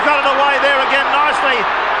 He's got it away there again nicely.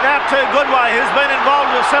 Out to Goodway, who's been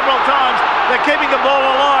involved with several times. They're keeping the ball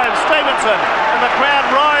alive. Stevenson and the crowd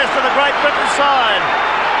rise to the Great Britain side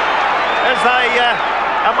as they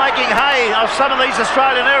are making hay of some of these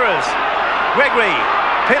Australian errors. Gregory,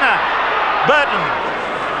 Pinner, Burton.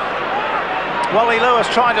 Wally Lewis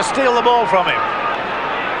trying to steal the ball from him.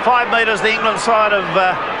 5 metres the England side of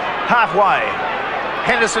halfway.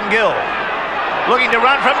 Henderson Gill looking to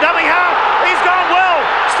run from dummy half. He's gone well.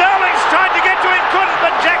 Sterling's tried to get to him, couldn't,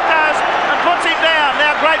 but Jack does and puts him down.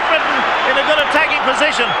 Now Great Britain in a good attacking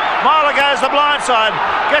position. Myler goes the blind side,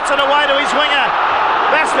 gets it away to his winger.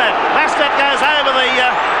 Bastet goes over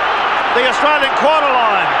the Australian quarter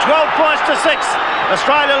line. 12 points to 6.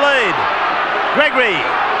 Australia lead. Gregory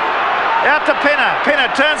out to Pinner.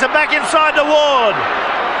 Pinner turns it back inside to Ward.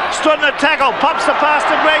 Stood in a tackle, pops the pass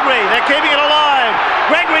to Gregory. They're keeping it alive.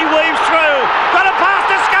 Gregory weaves through. Got a pass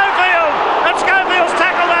to Schofield. And Schofield's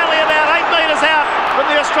tackled only about 8 metres out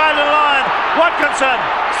from the Australian line. Watkinson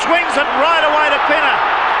swings it right away to Pinner.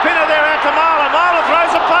 Pinner there out to Myler. Myler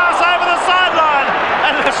throws a pass over the sideline.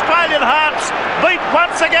 And Australian hearts beat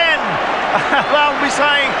once again. They'll be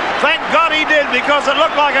saying, thank God he did, because it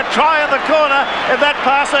looked like a try in the corner if that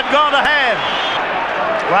pass had gone to hand.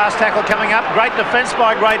 Last tackle coming up. Great defence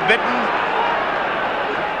by Great Britain.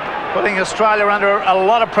 Putting Australia under a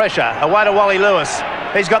lot of pressure. Away to Wally Lewis.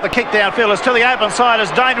 He's got the kick downfield. It's to the open side.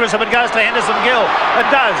 It's dangerous if it goes to Henderson Gill. It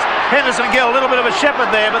does. Henderson Gill, a little bit of a shepherd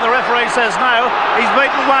there, but the referee says no. He's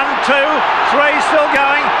beaten 1, 2, 3, still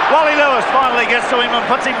going. Wally Lewis finally gets to him and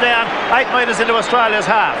puts him down 8 metres into Australia's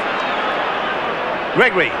half.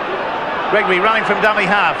 Gregory running from dummy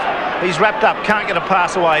half. He's wrapped up, can't get a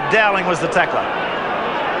pass away. Dowling was the tackler.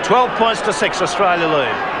 12 points to 6, Australia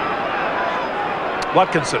lead.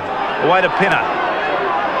 Watkinson, away to Pinner.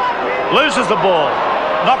 Loses the ball.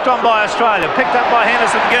 Knocked on by Australia, picked up by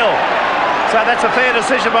Henderson Gill. So that's a fair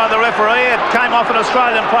decision by the referee. It came off an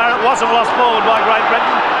Australian player. It wasn't lost forward by Great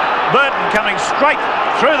Britain. Burton coming straight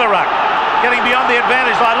through the ruck, getting beyond the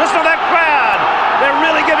advantage line. Listen to that crowd. They're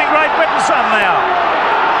really giving Great Britain some now.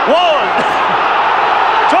 Ward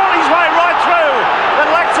torn his way right through, but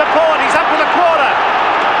lacked support. He's up to the quarter.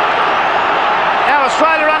 Now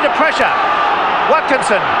Australia under pressure.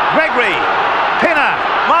 Watkinson, Gregory, Pinner,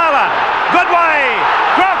 Myler, Goodway,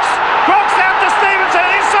 Crooks out to Stevenson,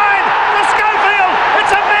 inside to Schofield.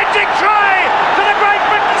 It's a magic try for the Great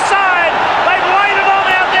Britain side. They've laid it on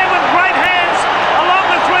out there with great hands along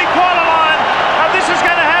the 3-quarter line. And this is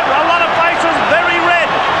going to have a lot of faces very red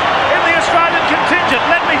in the Australian contingent.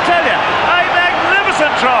 Let me tell you, a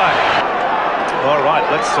magnificent try. All right,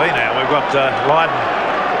 let's see now. We've got Lydon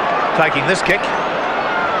taking this kick.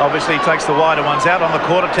 Obviously takes the wider ones out on the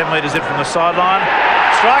quarter, 10 metres in from the sideline.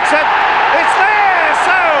 Strikes it. It's there!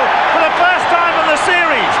 So, for the first time in the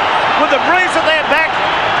series, with the breeze at their back,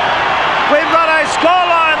 we've got a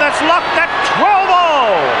scoreline that's locked at 12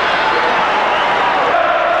 all.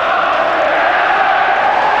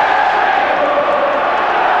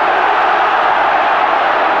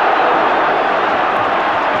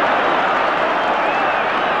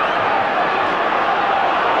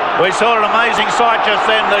 We saw an amazing sight just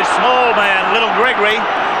then. The small man, little Gregory,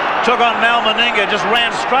 took on Mal Meninga, just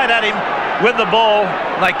ran straight at him with the ball.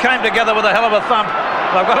 They came together with a hell of a thump.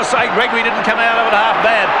 I've got to say, Gregory didn't come out of it half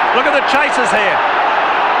bad. Look at the chasers here.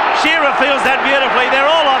 Shearer feels that beautifully. They're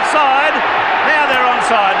all offside. Now they're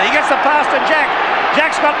onside. He gets the pass to Jack.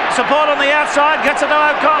 Jack's got support on the outside, gets it to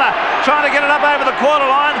O'Connor, trying to get it up over the quarter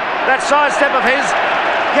line. That sidestep of his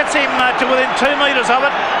gets him to within 2 metres of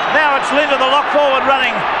it. Now it's Linder, the lock forward,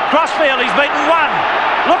 running. Crossfield, he's beaten one.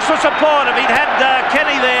 Looks for support. If he'd had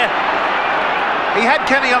Kenny there, he had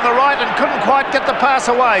Kenny on the right and couldn't quite get the pass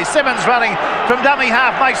away. Simmons running from dummy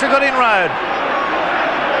half, makes a good inroad.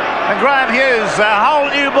 And Graham Hughes, a whole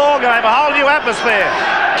new ball game, a whole new atmosphere.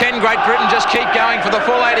 Can Great Britain just keep going for the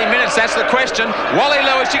full 80 minutes? That's the question. Wally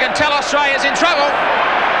Lewis, you can tell Australia's in trouble.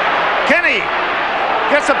 Kenny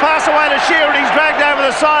gets the pass away to Shearer and he's dragged over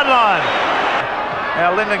the sideline.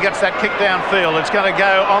 Now Linden gets that kick downfield. It's going to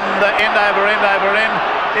go on the end over end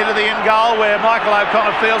into the in goal where Michael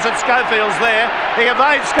O'Connor feels it. Schofield's there. He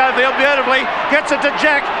evades Schofield beautifully. Gets it to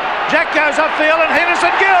Jack. Jack goes upfield and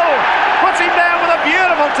Henderson Gill puts him down with a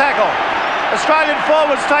beautiful tackle. Australian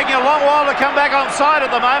forwards taking a long while to come back on side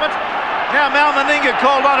at the moment. Now Mal Meninga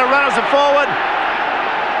called on to run as a forward.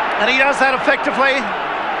 And he does that effectively.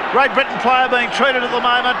 Great Britain player being treated at the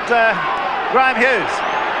moment, Graham Hughes.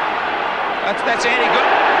 That's Andy Good.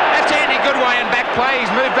 That's Andy Goodway in back play.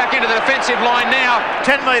 He's moved back into the defensive line now.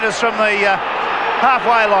 10 metres from the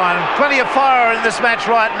halfway line. Plenty of fire in this match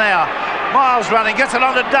right now. Miles running, gets it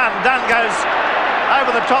on to Dunn. Dunn goes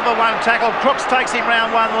over the top of one tackle. Crooks takes him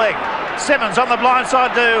round one leg. Simmons on the blind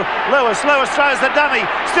side to Lewis. Lewis throws the dummy.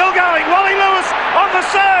 Still going. Wally Lewis on the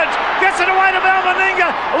surge. Gets it away to Mal Meninga.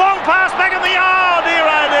 Long pass back in the... Oh dear,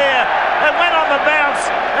 oh dear. It went on the bounce.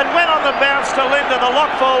 And went on the bounce to Linder, the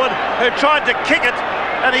lock forward, who tried to kick it.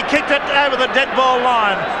 And he kicked it over the dead ball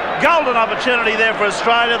line. Golden opportunity there for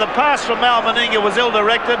Australia. The pass from Mal Meninga was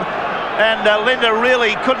ill-directed. And Linder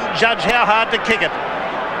really couldn't judge how hard to kick it.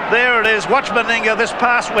 There it is. Watch Meninga. This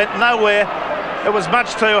pass went nowhere. It was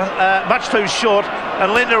much too short,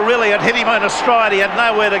 and Linder really had hit him on a stride. He had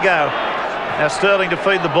nowhere to go. Now Sterling to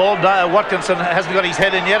feed the ball. Watkinson hasn't got his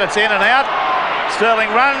head in yet. It's in and out. Sterling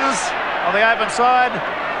runs on the open side,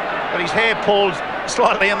 but his hair pulled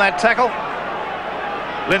slightly in that tackle.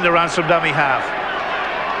 Linder runs from dummy half.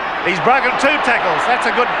 He's broken 2 tackles. That's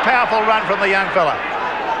a good, powerful run from the young fella.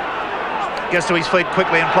 Gets to his feet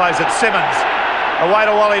quickly and plays it. Simmons. Away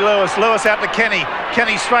to Wally Lewis. Lewis out to Kenny.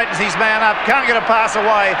 Kenny straightens his man up. Can't get a pass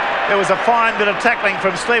away. There was a fine bit of tackling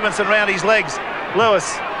from Stevenson round his legs. Lewis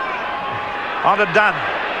on to Dunn.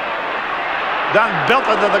 Dunn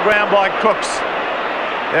belted to the ground by Crooks.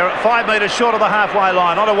 They're 5 metres short of the halfway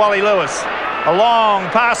line. On to Wally Lewis. A long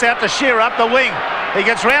pass out to Shearer up the wing. He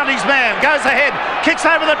gets round his man. Goes ahead. Kicks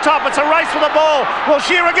over the top. It's a race for the ball. Will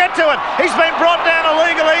Shearer get to it? He's been brought down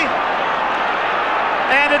illegally.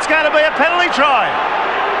 And it's going to be a penalty try.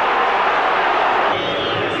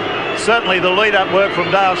 Certainly the lead-up work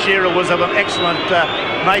from Dale Shearer was of an excellent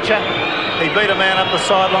nature. He beat a man up the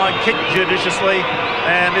sideline, kicked judiciously,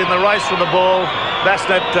 and in the race for the ball,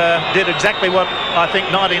 Basnet did exactly what I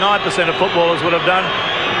think 99% of footballers would have done.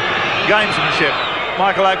 Gamesmanship.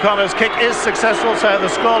 Michael O'Connor's kick is successful, so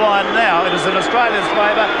the scoreline now, it is in Australia's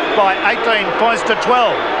favour by 18 points to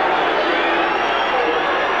 12.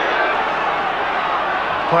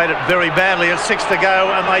 Played it very badly at 6 to go,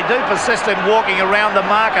 and they do persist in walking around the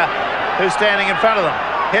marker who's standing in front of them.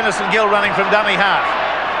 Henderson Gill running from dummy half.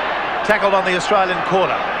 Tackled on the Australian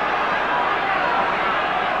quarter.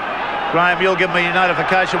 Graham, you'll give me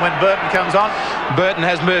notification when Burton comes on. Burton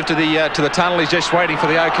has moved to the tunnel. He's just waiting for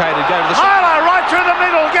the okay to go to the... Harlow right through the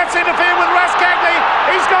middle, gets interfered with Raskagni.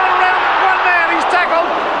 He's gone around one man, he's tackled.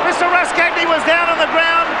 Mr. Raskagni was down on the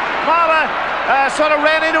ground. Marler sort of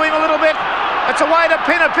ran into him a little bit. It's away to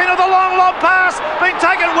Pinner. Pinner, the long lob pass, being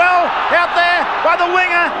taken well out there by the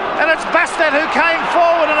winger, and it's Bastet who came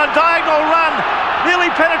forward in a diagonal run,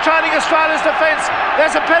 nearly penetrating Australia's defence.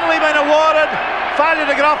 There's a penalty been awarded. Failure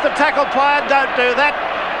to get off the tackle player. Don't do that.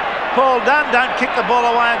 Paul Dunn, don't kick the ball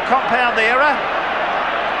away and compound the error.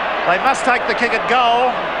 They must take the kick at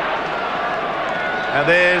goal. And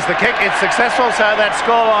there's the kick. It's successful, so that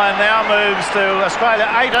scoreline now moves to Australia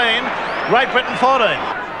 18, Great Britain 14.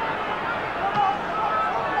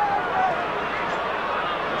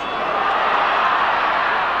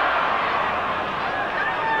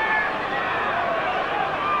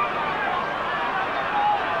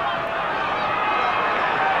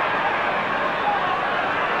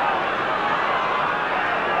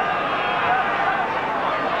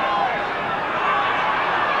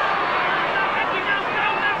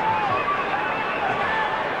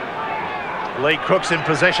 Lee Crooks in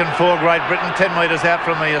possession for Great Britain, 10 metres out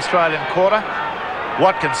from the Australian quarter.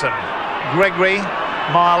 Watkinson, Gregory,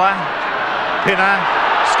 Myler, Pinner,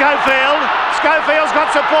 Schofield. Schofield's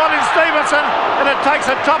got support in Stevenson, and it takes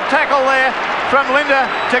a top tackle there from Linda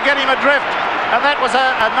to get him adrift. And that was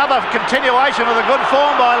another continuation of the good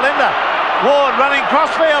form by Linda. Ward running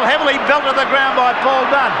crossfield, heavily built to the ground by Paul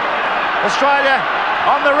Dunn. Australia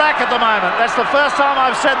on the rack at the moment. That's the first time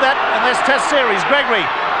I've said that in this test series. Gregory,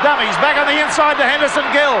 dummies, back on the inside to Henderson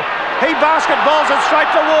Gill. He basketballs it straight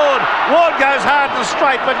to Ward. Ward goes hard and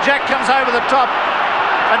straight, but Jack comes over the top.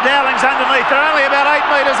 And Dowling's underneath. They're only about 8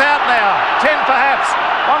 metres out now. 10 perhaps.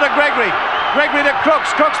 On to Gregory. Gregory to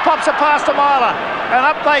Crooks. Crooks pops a pass to Myler. And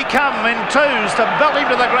up they come in twos to belt him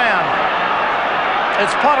to the ground.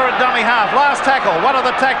 It's Potter at dummy half. Last tackle. What are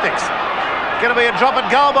the tactics? Going to be a drop at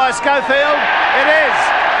goal by Schofield. It is.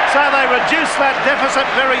 So they reduce that deficit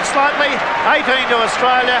very slightly. 18 to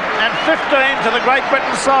Australia and 15 to the Great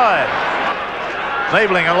Britain side.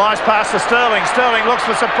 Niebling, a nice pass to Sterling. Sterling looks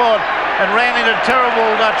for support and ran into terrible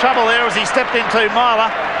trouble there as he stepped into Myler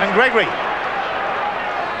and Gregory.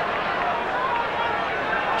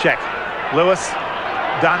 Check. Lewis,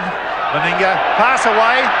 Dunn, Meninga, pass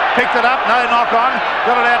away, picked it up, no knock on,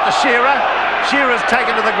 got it out to Shearer. Shearer's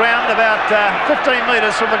taken to the ground about 15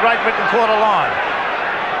 metres from the Great Britain quarter line.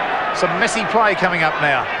 Some messy play coming up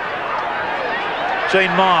now.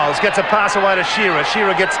 Gene Miles gets a pass away to Shearer.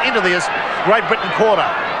 Shearer gets into the Great Britain quarter.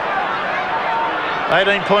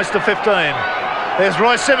 18 points to 15. There's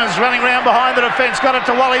Roy Simmons running around behind the defence. Got it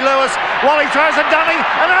to Wally Lewis. Wally throws a dummy.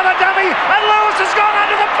 Another dummy. And Lewis has gone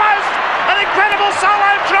under the post. An incredible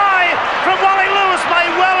solo try from Wally Lewis may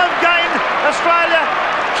well have gained Australia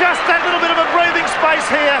just that little bit of a breathing space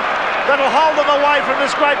here that'll hold them away from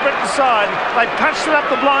this Great Britain side. They punched it up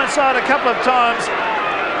the blind side a couple of times.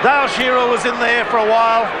 Dale Shearer was in there for a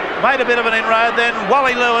while, made a bit of an inroad, then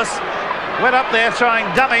Wally Lewis went up there throwing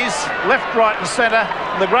dummies left, right and centre.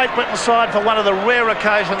 The Great Britain side, for one of the rare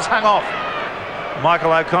occasions, hung off.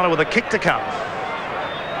 Michael O'Connor with a kick to come.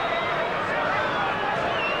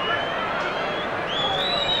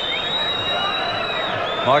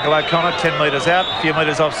 Michael O'Connor 10 metres out, a few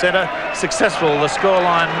metres off centre. Successful. The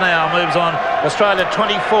scoreline now moves on. Australia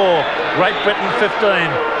 24, Great Britain 15.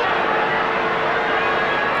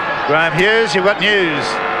 Graham Hughes, you've got news.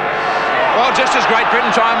 Well, just as Great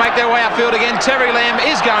Britain try and make their way upfield again, Terry Lamb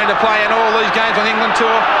is going to play in all these games on the England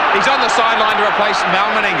tour. He's on the sideline to replace Mal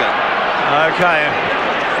Meninga. Okay.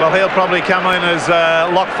 Well, he'll probably come in as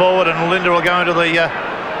lock forward, and Linda will go into the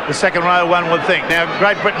second row, one would think. Now,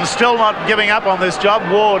 Great Britain's still not giving up on this job.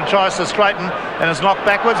 Ward tries to straighten and is knocked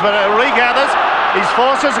backwards, but regathers his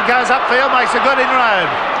forces and goes upfield, makes a good inroad.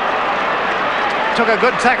 Took a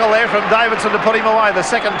good tackle there from Davidson to put him away the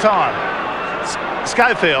second time.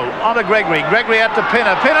 Schofield on to Gregory. Gregory out to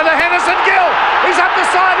Pinner. Pinner to Henderson Gill. He's up the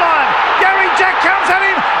sideline. Gary Jack comes at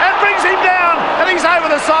him and brings him down, and he's over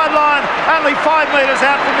the sideline, only 5 metres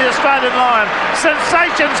out from the Australian line.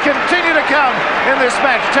 Sensations continue to come in this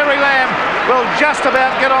match. Terry Lamb will just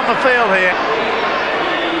about get on the field here.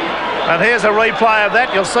 And here's a replay of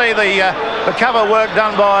that. You'll see the cover work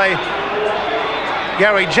done by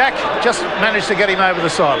Gary Jack. Just managed to get him over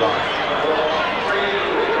the sideline.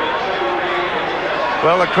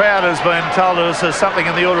 Well, the crowd has been told us there's something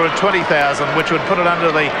in the order of 20,000, which would put it under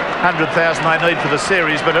the 100,000 they need for the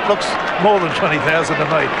series, but it looks more than 20,000 to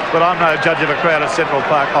me. But I'm no judge of a crowd at Central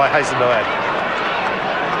Park, I hasten to add.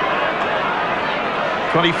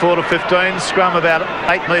 24 to 15, scrum about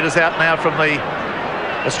 8 metres out now from the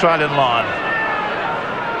Australian line.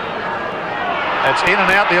 It's in and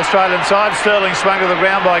out the Australian side. Sterling swung to the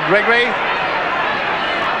ground by Gregory.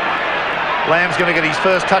 Lamb's going to get his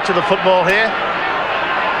first touch of the football here.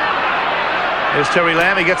 There's Terry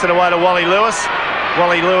Lamb. He gets it away to Wally Lewis.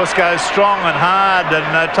 Wally Lewis goes strong and hard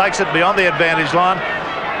and takes it beyond the advantage line.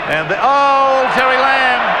 And Terry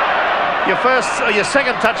Lamb, your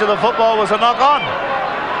second touch of the football was a knock on,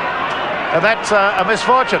 and that's a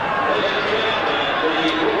misfortune.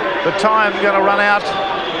 The time going to run out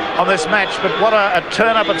on this match, but what a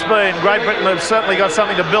turn-up it's been. Great Britain have certainly got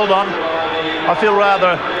something to build on. I feel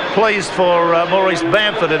rather pleased for Maurice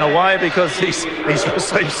Bamford in a way, because he's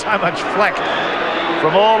received so much flack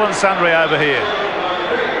from all and sundry over here.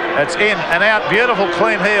 It's in and out, beautiful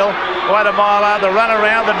clean heel, way to Myler, the run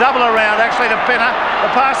around, the double around actually to Pinner.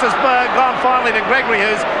 The pass has gone finally to Gregory,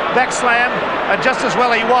 who's back slam, and just as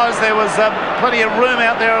well he was. There was plenty of room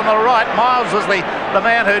out there on the right. Miles was the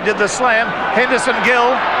man who did the slam. Henderson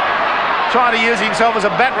Gill trying to use himself as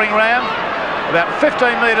a battering ram, about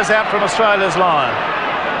 15 metres out from Australia's line.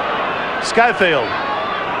 Schofield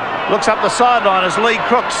looks up the sideline as Lee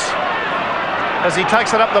Crooks as he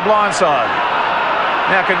takes it up the blind side.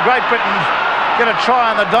 Now, can Great Britain get a try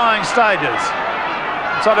on the dying stages?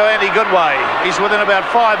 It's onto Andy Goodway. He's within about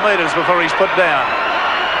 5 metres before he's put down.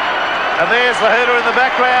 And there's the hooter in the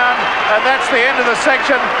background, and that's the end of the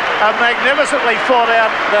section. A magnificently fought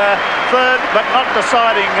out third but not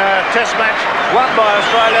deciding test match, won by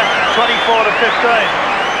Australia 24 to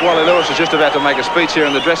 15. Wally Lewis is just about to make a speech here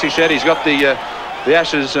in the dressing shed. He's got the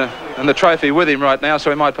Ashes and the trophy with him right now,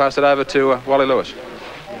 so he might pass it over to Wally Lewis. You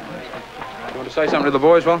want to say something to the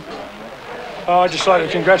boys, Will? I'd just like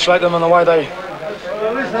to congratulate them on the way they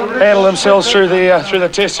handled themselves through the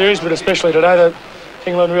Test series, but especially today. That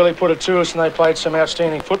England really put it to us, and they played some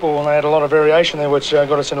outstanding football, and they had a lot of variation there, which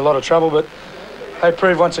got us in a lot of trouble. But they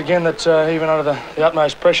proved once again that even under the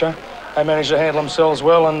utmost pressure, they managed to handle themselves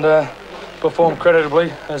well and perform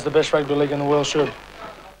creditably as the best rugby league in the world should.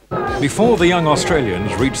 Before the young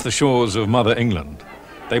Australians reached the shores of Mother England,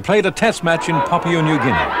 they played a test match in Papua New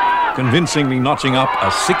Guinea, convincingly notching up a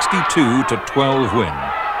 62-12 win.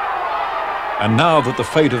 And now that the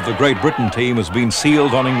fate of the Great Britain team has been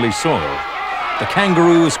sealed on English soil, the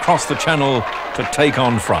Kangaroos cross the Channel to take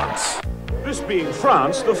on France. This being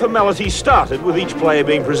France, the formalities started with each player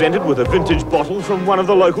being presented with a vintage bottle from one of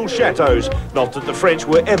the local chateaux. Not that the French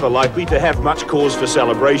were ever likely to have much cause for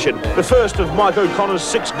celebration. The first of Mike O'Connor's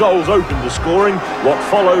 6 goals opened the scoring. What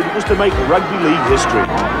followed was to make rugby league history.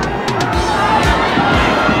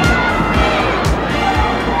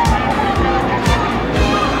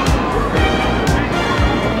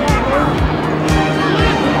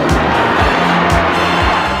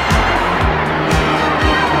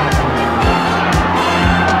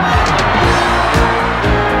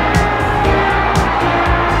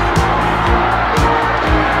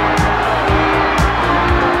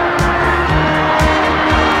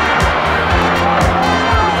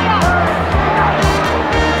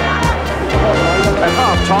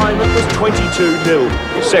 It was 22-0.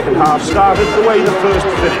 The second half started the way the first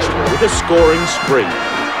finished, with a scoring spree.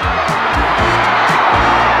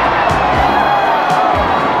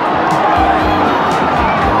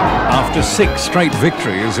 After 6 straight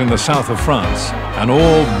victories in the south of France, and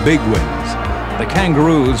all big wins, the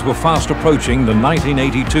Kangaroos were fast approaching the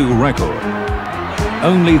 1982 record.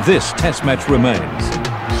 Only this test match remains,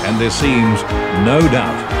 and there seems no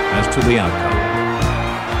doubt as to the outcome.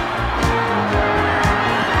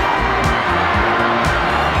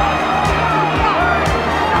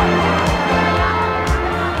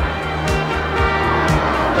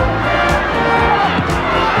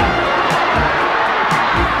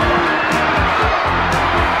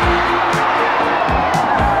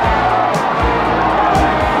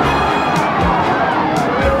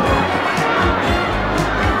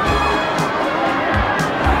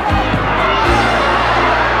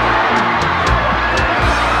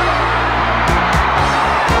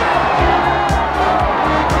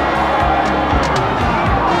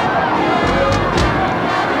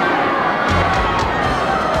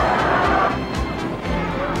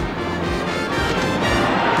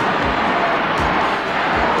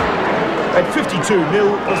 At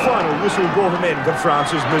 52-0, the final whistle brought an end to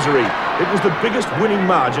France's misery. It was the biggest winning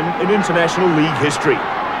margin in international league history.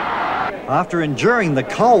 After enduring the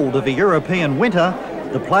cold of a European winter,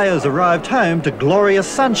 the players arrived home to glorious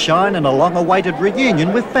sunshine and a long-awaited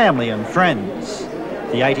reunion with family and friends.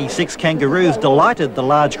 The 86 Kangaroos delighted the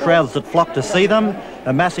large crowds that flocked to see them,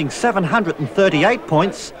 amassing 738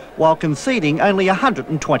 points while conceding only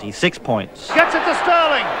 126 points. Gets it to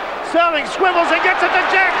Sterling. Sterling squibbles and gets it to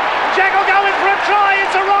Jack. Jack will go in for a try.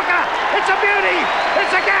 It's a rocker. It's a beauty.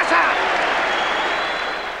 It's a gasser.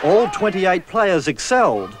 All 28 players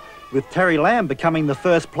excelled, with Terry Lamb becoming the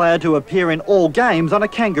first player to appear in all games on a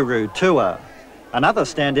Kangaroo tour. Another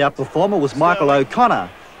standout performer was Michael O'Connor,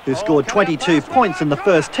 who scored 22 points in the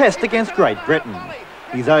first test against Great Britain.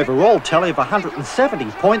 His overall tally of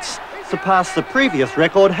 170 points surpassed the previous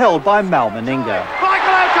record held by Mal Meninga.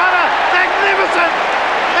 Michael O'Connor, magnificent!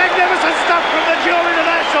 Magnificent stuff from the Dual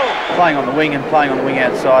International. Playing on the wing and playing on the wing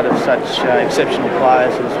outside of such exceptional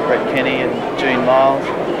players as Brett Kenny and Gene Miles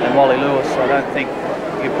and Wally Lewis, I don't think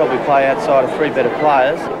you could probably play outside of 3 better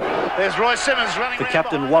players. There's Roy Simmons running. For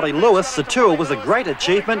Captain Wally Lewis, the tour was a great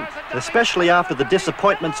achievement, especially after the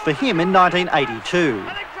disappointments for him in 1982.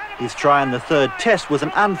 His try in the third test was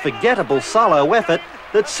an unforgettable solo effort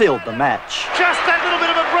that sealed the match. Just that little bit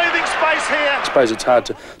of a breathing space here. I suppose it's hard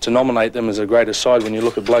to nominate them as a greater side when you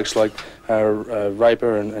look at blokes like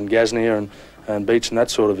Raper and Gasnier and Beats and that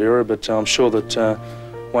sort of era, but I'm sure that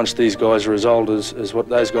once these guys are as old as what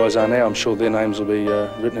those guys are now, I'm sure their names will be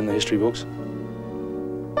written in the history books.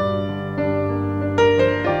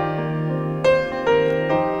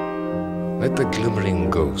 Let the glimmering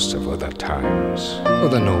ghosts of other times,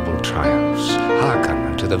 other noble triumphs, hearken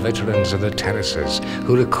unto the veterans of the terraces,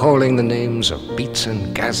 who, recalling the names of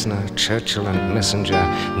Beatson, Gasner, Churchill, and Messenger,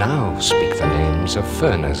 now speak the names of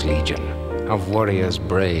Ferner's Legion, of warriors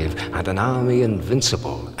brave, and an army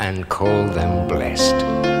invincible, and call them blessed.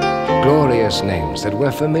 Glorious names that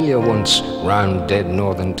were familiar once round dead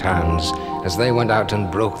northern towns, as they went out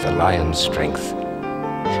and broke the lion's strength.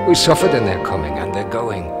 We suffered in their coming and their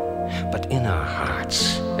going, but in our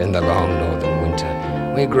hearts, in the long northern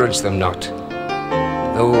winter, we grudge them not.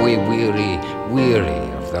 Though we weary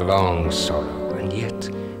of the long sorrow, and yet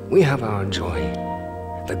we have our joy.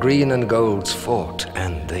 The green and golds fought,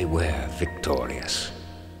 and they were victorious.